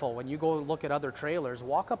careful when you go look at other trailers,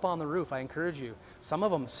 walk up on the roof, I encourage you. Some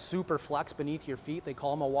of them super flex beneath your feet, they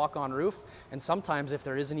call them a walk-on roof, and sometimes if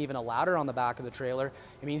there isn't even a ladder on the back of the trailer,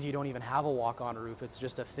 it means you don't even have a walk-on roof. It's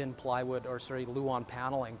just a thin plywood, or sorry, Luan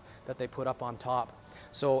paneling that they put up on top.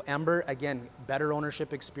 So Ember, again, better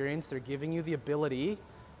ownership experience. They're giving you the ability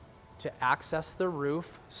to access the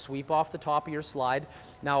roof, sweep off the top of your slide.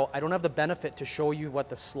 Now, I don't have the benefit to show you what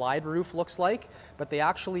the slide roof looks like, but they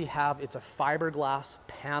actually have, it's a fiberglass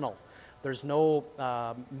panel. There's no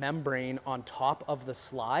membrane on top of the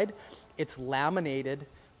slide. It's laminated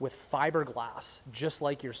with fiberglass, just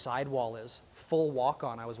like your sidewall is. Full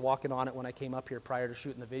walk-on. I was walking on it when I came up here prior to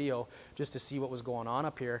shooting the video, just to see what was going on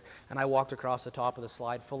up here, and I walked across the top of the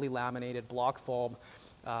slide, fully laminated, block foam,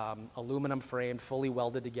 aluminum framed, fully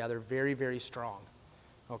welded together, very, very strong.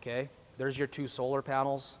 Okay, there's your 2 solar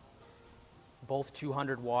panels, both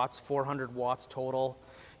 200 watts, 400 watts total.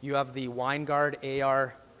 You have the Winegard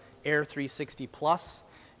AR Air 360 Plus.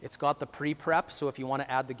 It's got the pre-prep, so if you want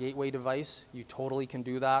to add the gateway device, you totally can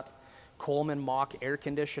do that. Coleman Mach air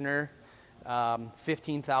conditioner,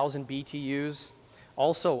 15,000 BTUs.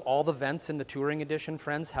 Also, all the vents in the Touring Edition,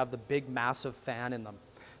 friends, have the big, massive fan in them.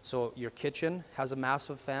 So your kitchen has a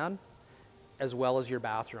massive fan, as well as your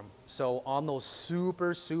bathroom. So on those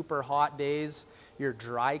super, super hot days, you're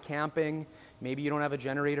dry camping, maybe you don't have a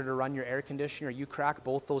generator to run your air conditioner, you crack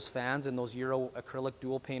both those fans in those Euro acrylic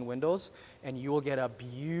dual pane windows, and you will get a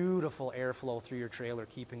beautiful airflow through your trailer,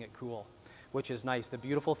 keeping it cool, which is nice. The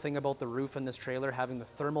beautiful thing about the roof in this trailer, having the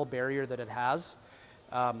thermal barrier that it has,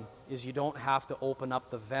 is you don't have to open up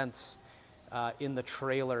the vents in the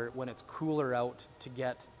trailer when it's cooler out to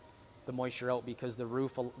get the moisture out, because the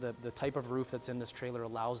roof, the type of roof that's in this trailer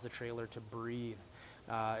allows the trailer to breathe.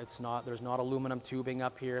 There's not aluminum tubing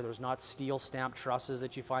up here. There's not steel stamped trusses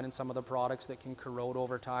that you find in some of the products that can corrode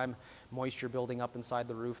over time, moisture building up inside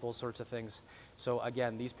the roof, those sorts of things. So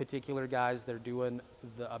again, these particular guys, they're doing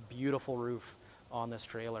a beautiful roof on this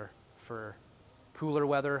trailer for cooler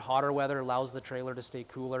weather. Hotter weather allows the trailer to stay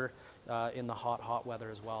cooler in the hot weather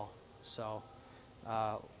as well. So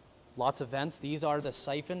lots of vents. These are the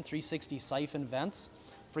siphon, 360 siphon vents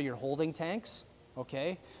for your holding tanks,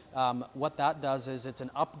 okay? What that does is it's an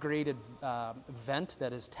upgraded vent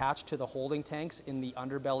that is attached to the holding tanks in the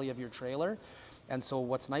underbelly of your trailer. And so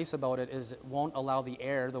what's nice about it is it won't allow the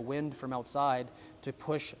air, the wind from outside, to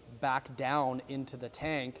push back down into the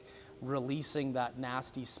tank, releasing that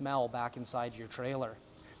nasty smell back inside your trailer.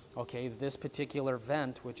 Okay, this particular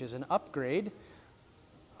vent, which is an upgrade,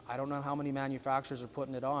 I don't know how many manufacturers are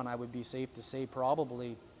putting it on. I would be safe to say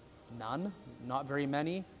probably none, not very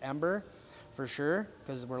many. Ember, for sure,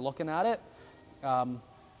 because we're looking at it.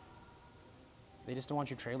 They just don't want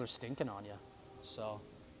your trailer stinking on you. So,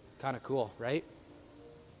 kind of cool, right?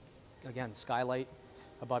 Again, skylight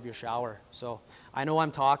above your shower. So, I know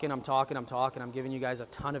I'm talking. I'm giving you guys a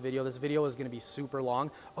ton of video. This video is going to be super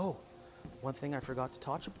long. Oh, one thing I forgot to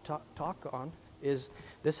talk on is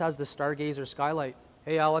this has the Stargazer skylight.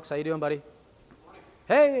 Hey Alex, how you doing, buddy?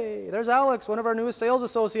 Hey, there's Alex, one of our newest sales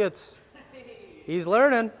associates. He's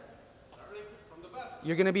learning. From the best.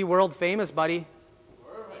 You're going to be world famous, buddy.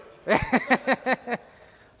 Perfect.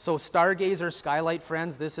 So Stargazer skylight,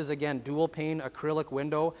 friends, this is again dual pane acrylic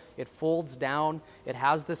window. It folds down, it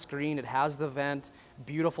has the screen, it has the vent.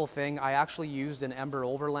 Beautiful thing. I actually used an Ember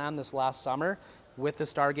Overland this last summer with the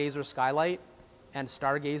Stargazer skylight, and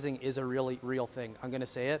stargazing is a really real thing. I'm going to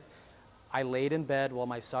say it. I laid in bed while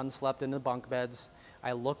my son slept in the bunk beds.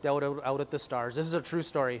 I looked out at the stars. This is a true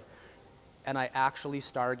story. And I actually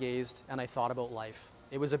stargazed and I thought about life.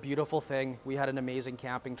 It was a beautiful thing. We had an amazing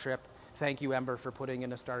camping trip. Thank you, Ember, for putting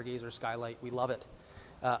in a Stargazer skylight. We love it.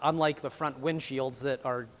 Unlike the front windshields that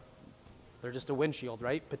are, they're just a windshield,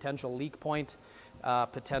 right? Potential leak point,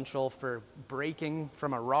 potential for breaking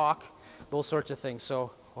from a rock, those sorts of things.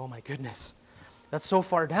 So, oh my goodness, that's so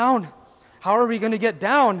far down. How are we going to get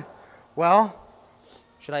down? Well,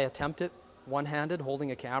 should I attempt it one-handed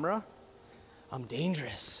holding a camera? I'm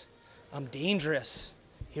dangerous. I'm dangerous.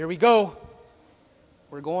 Here we go.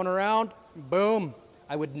 We're going around. Boom.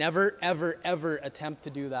 I would never, ever, ever attempt to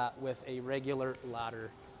do that with a regular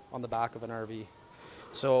ladder on the back of an RV.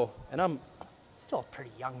 So, and I'm still a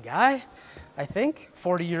pretty young guy, I think,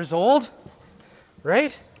 40 years old,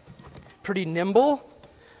 right? Pretty nimble.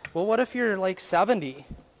 Well, what if you're like 70,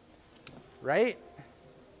 right?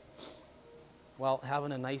 Well,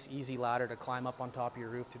 having a nice, easy ladder to climb up on top of your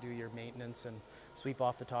roof to do your maintenance and sweep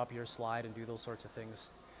off the top of your slide and do those sorts of things.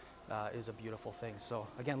 is a beautiful thing. So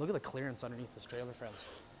again, look at the clearance underneath this trailer, friends.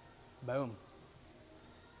 Boom.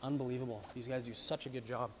 Unbelievable. These guys do such a good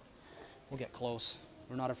job. We'll get close.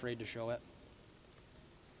 We're not afraid to show it.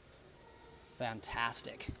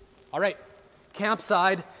 Fantastic. All right,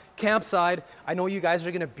 campside. I know you guys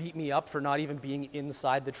are gonna beat me up for not even being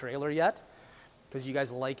inside the trailer yet, because you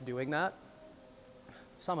guys like doing that.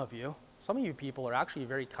 Some of you people are actually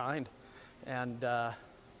very kind and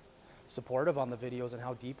supportive on the videos and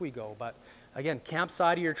how deep we go. But again,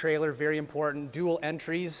 campside of your trailer, very important. Dual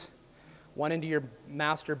entries, one into your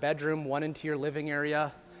master bedroom, one into your living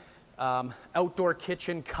area. Outdoor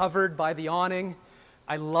kitchen covered by the awning.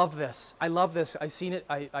 I love this. I seen it.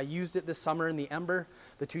 I used it this summer in the Ember,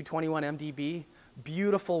 the 221 MDB.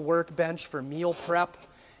 Beautiful workbench for meal prep.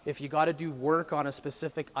 If you got to do work on a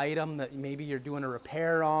specific item that maybe you're doing a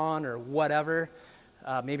repair on or whatever,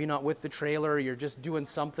 maybe not with the trailer, or you're just doing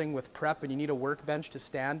something with prep and you need a workbench to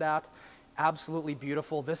stand at, absolutely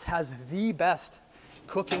beautiful. This has the best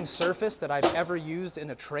cooking surface that I've ever used in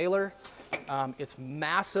a trailer. It's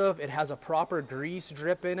massive. It has a proper grease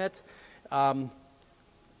drip in it.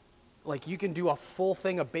 Like you can do a full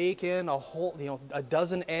thing of bacon, a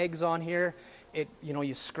dozen eggs on here.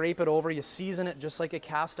 You scrape it over, you season it just like a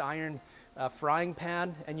cast iron frying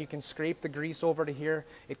pan, and you can scrape the grease over to here.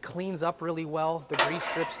 It cleans up really well. The grease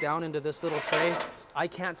drips down into this little tray. I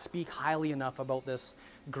can't speak highly enough about this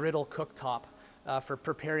griddle cooktop for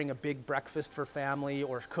preparing a big breakfast for family,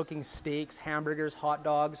 or cooking steaks, hamburgers, hot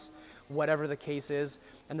dogs, whatever the case is.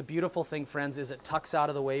 And the beautiful thing, friends, is it tucks out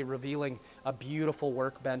of the way, revealing a beautiful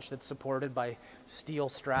workbench that's supported by steel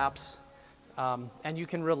straps. And you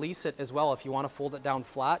can release it as well. If you want to fold it down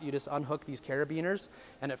flat, you just unhook these carabiners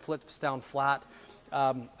and it flips down flat.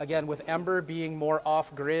 Again, with Ember being more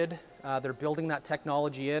off-grid, they're building that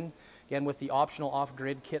technology in. Again, with the optional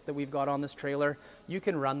off-grid kit that we've got on this trailer, you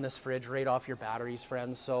can run this fridge right off your batteries,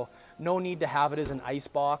 friends. So no need to have it as an ice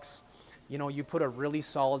box. You put a really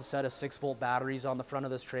solid set of 6-volt batteries on the front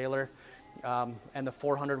of this trailer, and the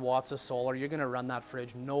 400 watts of solar, you're gonna run that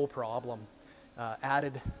fridge no problem.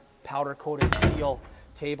 Added powder-coated steel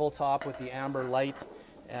tabletop with the amber light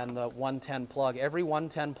and the 110 plug. Every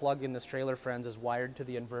 110 plug in this trailer, friends, is wired to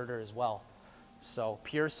the inverter as well. So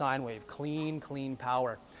pure sine wave, clean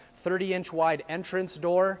power. 30-inch wide entrance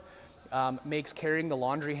door makes carrying the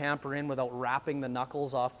laundry hamper in without wrapping the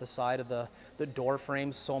knuckles off the side of the door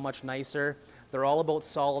frame so much nicer. They're all about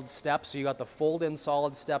solid steps, so you got the fold-in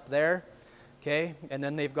solid step there, okay? And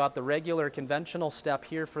then they've got the regular conventional step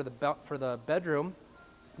here for the bedroom,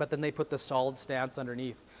 but then they put the solid stance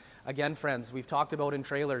underneath. Again, friends, we've talked about in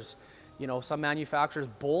trailers, some manufacturers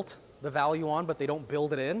bolt the value on, but they don't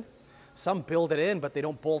build it in. Some build it in, but they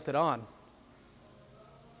don't bolt it on.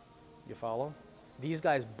 You follow? These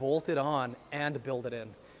guys bolt it on and build it in.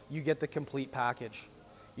 You get the complete package.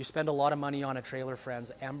 You spend a lot of money on a trailer,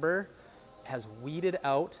 friends. Ember has weeded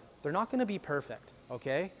out. They're not going to be perfect,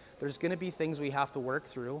 okay? There's going to be things we have to work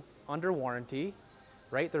through under warranty,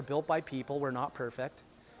 right? They're built by people. We're not perfect.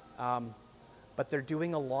 But they're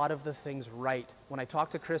doing a lot of the things right. When I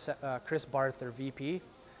talked to Chris Barth, their VP,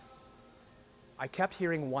 I kept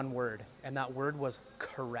hearing one word, and that word was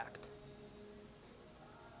correct.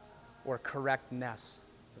 Or correctness,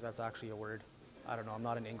 if that's actually a word. I don't know, I'm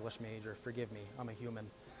not an English major, forgive me, I'm a human.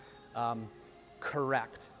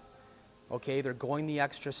 Correct. Okay, they're going the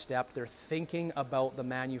extra step. They're thinking about the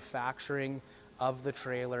manufacturing of the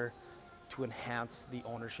trailer to enhance the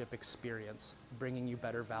ownership experience, bringing you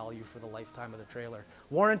better value for the lifetime of the trailer.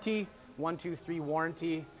 Warranty, 1, 2, 3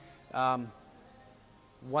 warranty. 1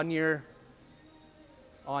 year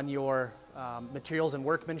on your materials and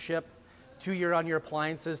workmanship, 2 year on your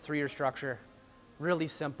appliances, 3 year structure. Really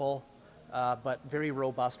simple, but very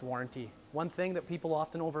robust warranty. One thing that people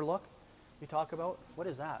often overlook, we talk about, what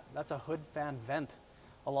is that? That's a hood fan vent.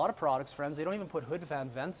 A lot of products, friends, they don't even put hood fan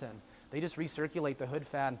vents in. They just recirculate the hood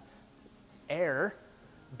fan air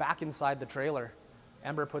back inside the trailer.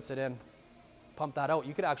 Ember puts it in, pump that out.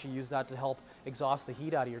 You could actually use that to help exhaust the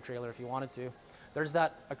heat out of your trailer if you wanted to. There's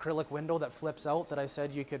that acrylic window that flips out that I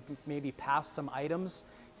said you could maybe pass some items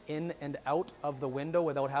in and out of the window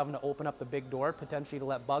without having to open up the big door, potentially to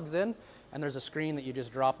let bugs in. And there's a screen that you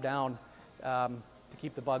just drop down to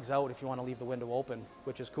keep the bugs out if you want to leave the window open,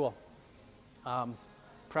 which is cool.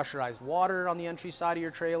 Pressurized water on the entry side of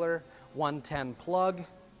your trailer, 110 plug.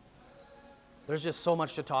 There's just so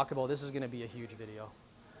much to talk about. This is going to be a huge video.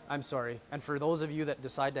 I'm sorry. And for those of you that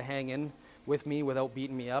decide to hang in with me without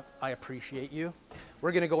beating me up, I appreciate you.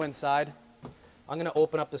 We're going to go inside. I'm going to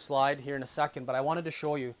open up the slide here in a second, but I wanted to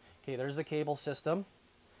show you. Okay, there's the cable system.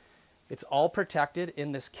 It's all protected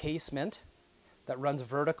in this casement that runs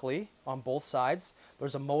vertically on both sides.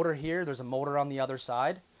 There's a motor here, there's a motor on the other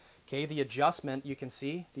side. Okay, the adjustment, you can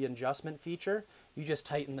see the adjustment feature. You just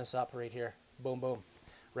tighten this up right here. Boom, boom.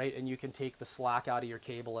 Right, and you can take the slack out of your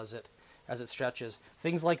cable as it stretches.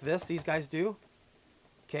 Things like this, these guys do.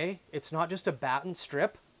 Okay, it's not just a batten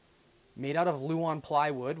strip made out of Luan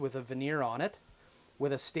plywood with a veneer on it,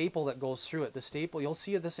 with a staple that goes through it. The staple, you'll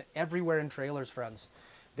see this everywhere in trailers, friends.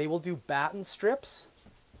 They will do batten strips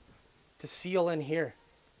to seal in here.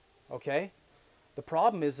 Okay, the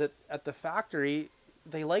problem is that at the factory,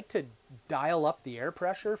 they like to dial up the air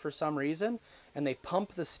pressure for some reason, and they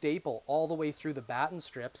pump the staple all the way through the batten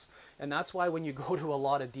strips. And that's why when you go to a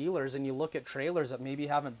lot of dealers and you look at trailers that maybe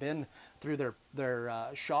haven't been through their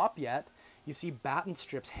shop yet, you see batten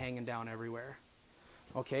strips hanging down everywhere.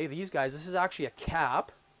 Okay, these guys, this is actually a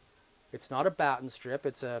cap. It's not a batten strip,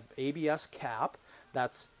 it's a ABS cap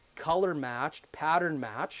that's color matched, pattern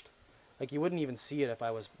matched. Like you wouldn't even see it if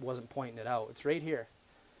I wasn't pointing it out. It's right here.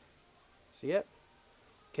 See it?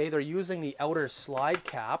 Okay, they're using the outer slide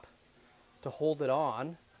cap to hold it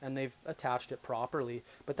on, and they've attached it properly,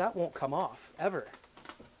 but that won't come off, ever.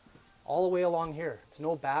 All the way along here. It's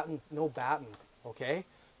no batten, okay?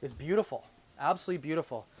 It's beautiful, absolutely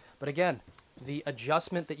beautiful. But again, the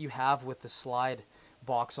adjustment that you have with the slide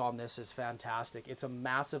box on this is fantastic. It's a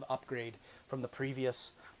massive upgrade from the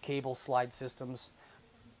previous cable slide systems.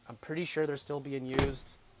 I'm pretty sure they're still being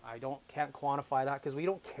used. I can't quantify that because we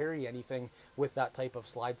don't carry anything with that type of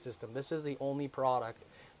slide system. This is the only product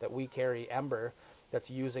that we carry, Ember, that's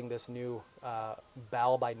using this new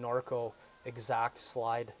Bal by Norco exact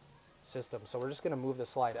slide system. So we're just going to move the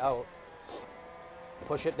slide out,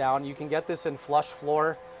 push it down. You can get this in flush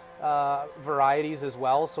floor varieties as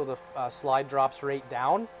well, so the slide drops right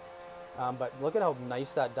down. But look at how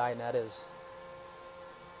nice that dinette is.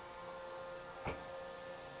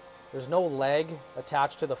 There's no leg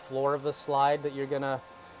attached to the floor of the slide that you're gonna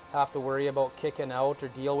have to worry about kicking out or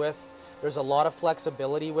deal with. There's a lot of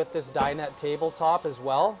flexibility with this dinette tabletop as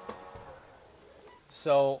well.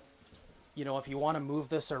 So, you know, if you want to move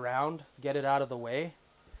this around, get it out of the way,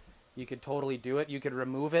 you could totally do it. You could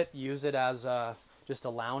remove it, use it as just a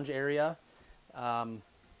lounge area,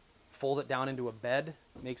 fold it down into a bed,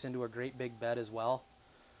 makes into a great big bed as well.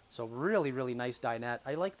 So really, really nice dinette.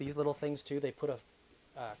 I like these little things too. They put a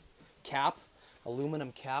cap,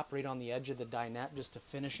 aluminum cap right on the edge of the dinette just to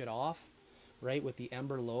finish it off, right, with the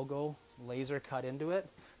Ember logo laser cut into it.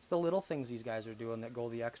 It's the little things these guys are doing that go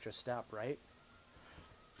the extra step, right?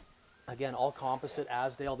 Again, all composite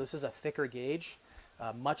Azdel. This is a thicker gauge,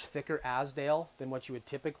 much thicker Azdel than what you would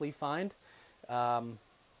typically find.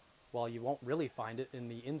 Well, you won't really find it in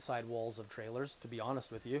the inside walls of trailers, to be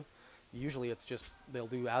honest with you. Usually it's just, they'll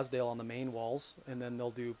do Azdel on the main walls, and then they'll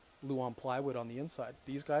do Luan plywood on the inside.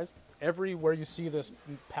 These guys, everywhere you see this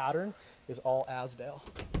pattern is all Azdel.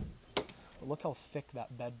 But look how thick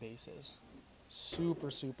that bed base is.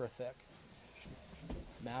 Super, super thick.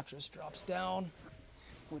 Mattress drops down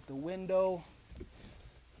with the window,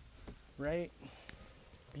 right?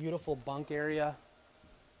 Beautiful bunk area.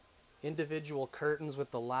 Individual curtains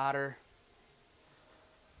with the ladder.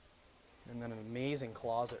 And then an amazing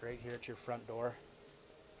closet right here at your front door.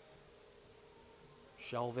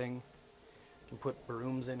 Shelving. You can put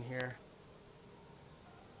brooms in here.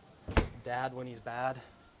 Dad when he's bad.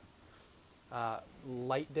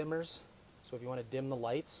 Light dimmers. So if you want to dim the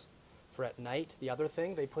lights for at night. The other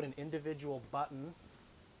thing, they put an individual button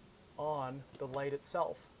on the light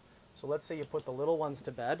itself. So let's say you put the little ones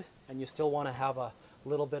to bed and you still want to have a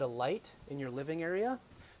little bit of light in your living area.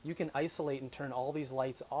 You can isolate and turn all these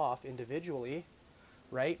lights off individually,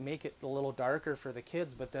 right? Make it a little darker for the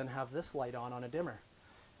kids, but then have this light on a dimmer.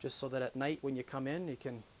 Just so that at night when you come in, you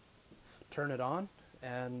can turn it on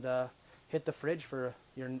and hit the fridge for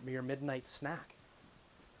your midnight snack.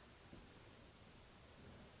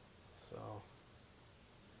 So,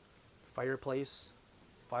 Fireplace,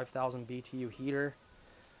 5,000 BTU heater.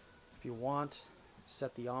 If you want,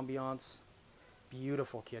 set the ambiance.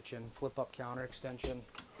 Beautiful kitchen, flip-up counter extension.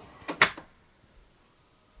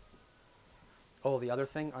 Oh, the other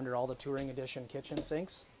thing, under all the Touring Edition kitchen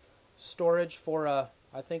sinks, storage for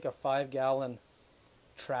I think a 5-gallon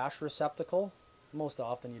trash receptacle. Most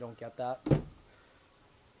often you don't get that.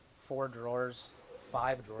 4 drawers,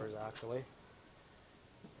 5 drawers actually.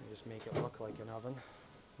 You just make it look like an oven,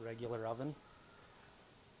 regular oven,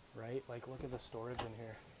 right? Like look at the storage in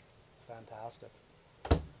here. It's fantastic.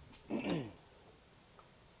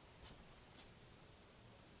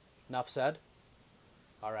 Enough said?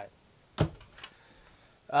 All right.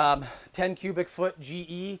 10 cubic foot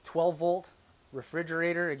GE 12 volt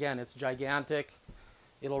refrigerator. Again, it's gigantic.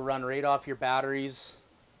 It'll run right off your batteries.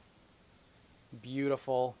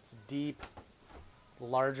 Beautiful. It's deep. It's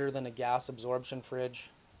larger than a gas absorption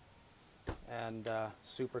fridge, and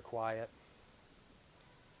super quiet.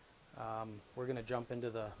 We're going to jump into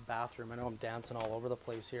the bathroom. I know I'm dancing all over the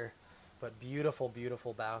place here, but beautiful,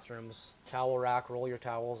 beautiful bathrooms. Towel rack, roll your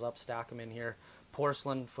towels up, stack them in here.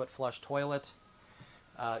 Porcelain foot flush toilet.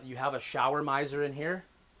 You have a shower miser in here,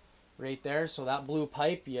 right there. So that blue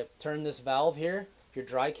pipe, you turn this valve here if you're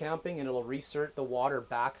dry camping, and it'll recirculate the water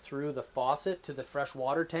back through the faucet to the fresh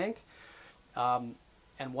water tank.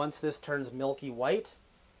 And once this turns milky white,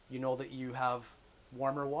 you know that you have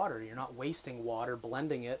warmer water. You're not wasting water,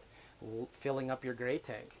 blending it, filling up your gray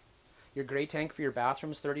tank. Your gray tank for your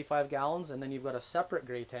bathroom is 35 gallons, and then you've got a separate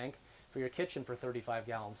gray tank for your kitchen for 35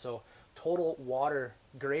 gallons. So total water,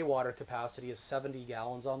 gray water capacity is 70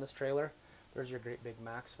 gallons on this trailer. There's your great big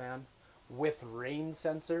Max fan with rain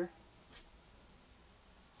sensor.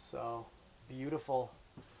 So beautiful,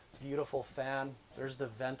 beautiful fan. There's the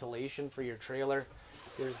ventilation for your trailer.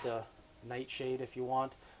 There's the nightshade if you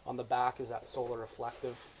want. On the back is that solar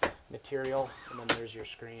reflective material, and then there's your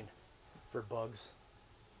screen for bugs.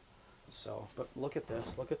 So, but look at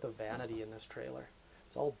this. Look at the vanity in this trailer.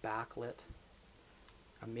 It's all backlit.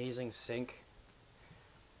 Amazing sink.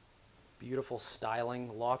 Beautiful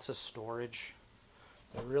styling. Lots of storage.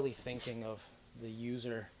 They're really thinking of the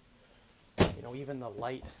user. You know, even the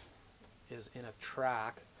light is in a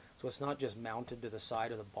track, so it's not just mounted to the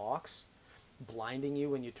side of the box, blinding you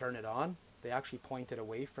when you turn it on. They actually point it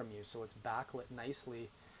away from you, so it's backlit nicely,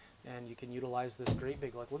 and you can utilize this great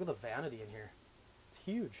big, like, look at the vanity in here. It's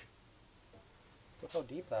huge. Look how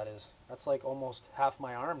deep that is. That's like almost half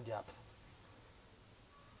my arm depth.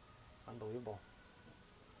 Unbelievable.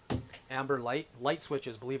 Amber light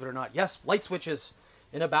switches, believe it or not. Yes, light switches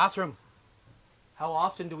in a bathroom. How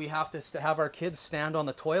often do we have to have our kids stand on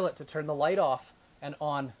the toilet to turn the light off and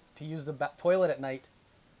on to use the toilet at night?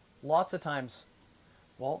 Lots of times.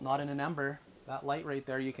 Well, not in an Ember. That light right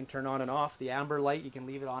there you can turn on and off. The Amber light, you can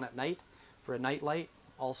leave it on at night for a night light.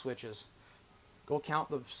 All switches. Go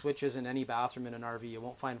count the switches in any bathroom in an RV. You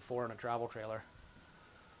won't find 4 in a travel trailer.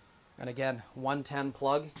 And again, 110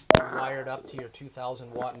 plug wired up to your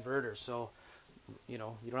 2000 watt inverter. So, you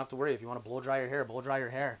know, you don't have to worry. If you want to blow dry your hair, blow dry your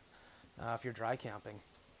hair if you're dry camping.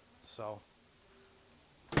 So,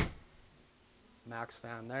 Max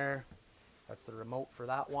fan there. That's the remote for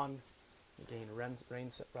that one. Again,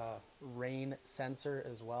 rain sensor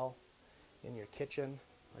as well in your kitchen.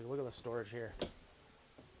 Like, look at the storage here.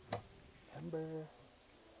 Ember.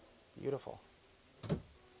 Beautiful.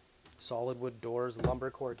 Solid wood doors, lumber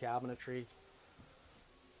core cabinetry.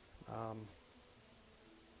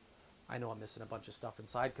 I know I'm missing a bunch of stuff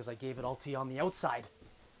inside because I gave it all to you on the outside.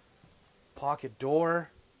 Pocket door.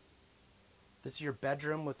 This is your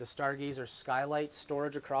bedroom with the Stargazer skylight,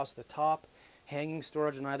 storage across the top, hanging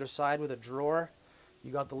storage on either side with a drawer.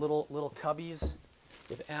 You got the little cubbies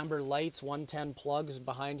with amber lights, 110 plugs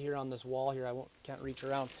behind here on this wall here. Can't reach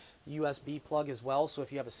around. USB plug as well, so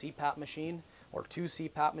if you have a CPAP machine or 2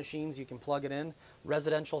 CPAP machines, you can plug it in.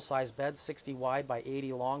 Residential size bed, 60 wide by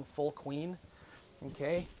 80 long, full queen.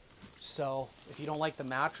 Okay, so if you don't like the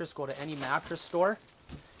mattress, go to any mattress store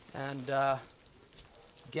and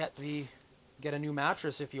get a new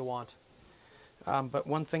mattress if you want. But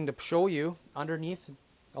one thing to show you, underneath,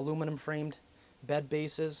 aluminum framed bed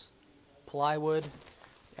bases, plywood,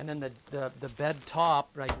 and then the bed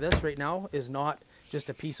top like this right now is not just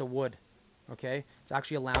a piece of wood, okay? It's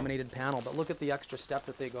actually a laminated panel, but look at the extra step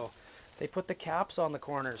that they go. They put the caps on the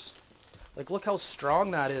corners. Like, look how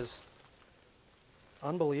strong that is.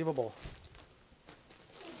 Unbelievable.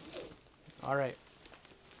 All right.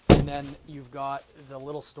 And then you've got the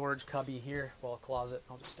little storage cubby here. Well, a closet.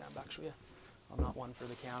 I'll just stand back, show you. I'm not one for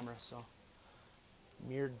the camera, so.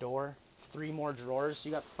 Mirrored door. 3 more drawers. So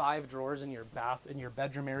you got 5 drawers in your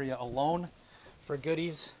bedroom area alone for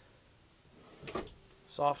goodies.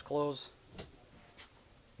 Soft close.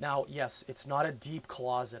 Now, yes, it's not a deep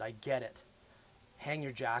closet. I get it. Hang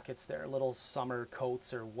your jackets there, little summer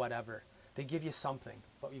coats or whatever. They give you something,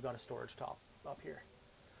 but you got a storage top up here.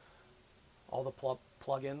 All the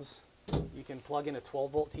plug-ins. You can plug in a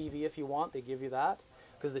 12-volt TV if you want. They give you that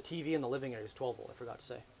because the TV in the living area is 12-volt, I forgot to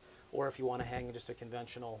say. Or if you want to hang just a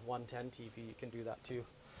conventional 110 TV, you can do that too.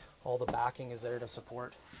 All the backing is there to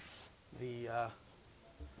support the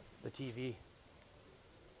TV.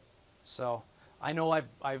 So I know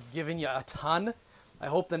I've given you a ton. I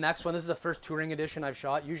hope the next one, this is the first touring edition I've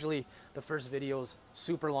shot. Usually the first video is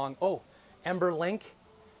super long. Oh, Ember Link.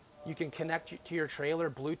 You can connect to your trailer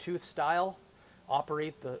Bluetooth style,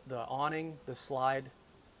 operate the awning, the slide,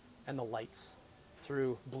 and the lights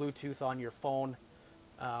through Bluetooth on your phone.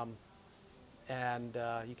 And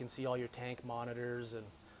you can see all your tank monitors and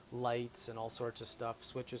lights and all sorts of stuff,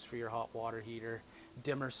 switches for your hot water heater,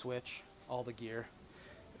 dimmer switch, all the gear.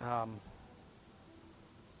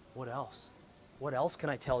 What else? What else can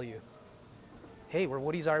I tell you? Hey, we're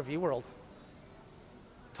Woody's RV World.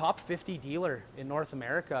 Top 50 dealer in North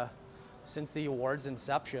America since the award's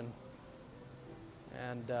inception.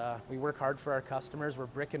 And we work hard for our customers. We're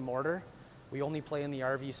brick and mortar. We only play in the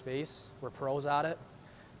RV space. We're pros at it.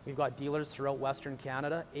 We've got dealers throughout Western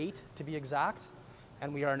Canada, 8 to be exact,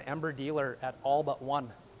 and we are an Ember dealer at all but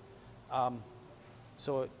 1.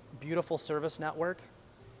 So a beautiful service network,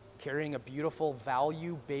 carrying a beautiful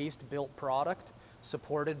value-based built product,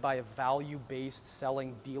 supported by a value-based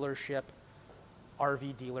selling dealership,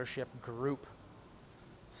 RV dealership group.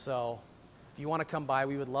 So if you want to come by,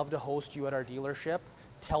 we would love to host you at our dealership,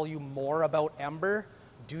 tell you more about Ember,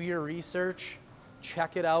 do your research,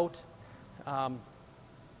 check it out.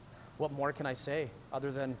 What more can I say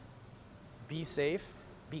other than be safe,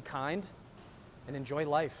 be kind, and enjoy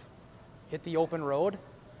life. Hit the open road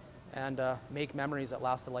and make memories that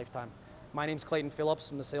last a lifetime. My name's Clayton Phillips.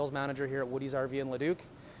 I'm the sales manager here at Woody's RV in Leduc,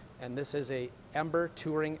 and this is a Ember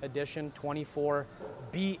Touring Edition 24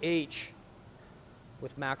 BH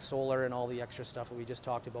with max solar and all the extra stuff that we just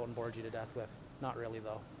talked about and bored you to death with. Not really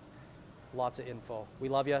though. Lots of info. We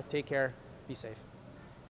love you. Take care. Be safe.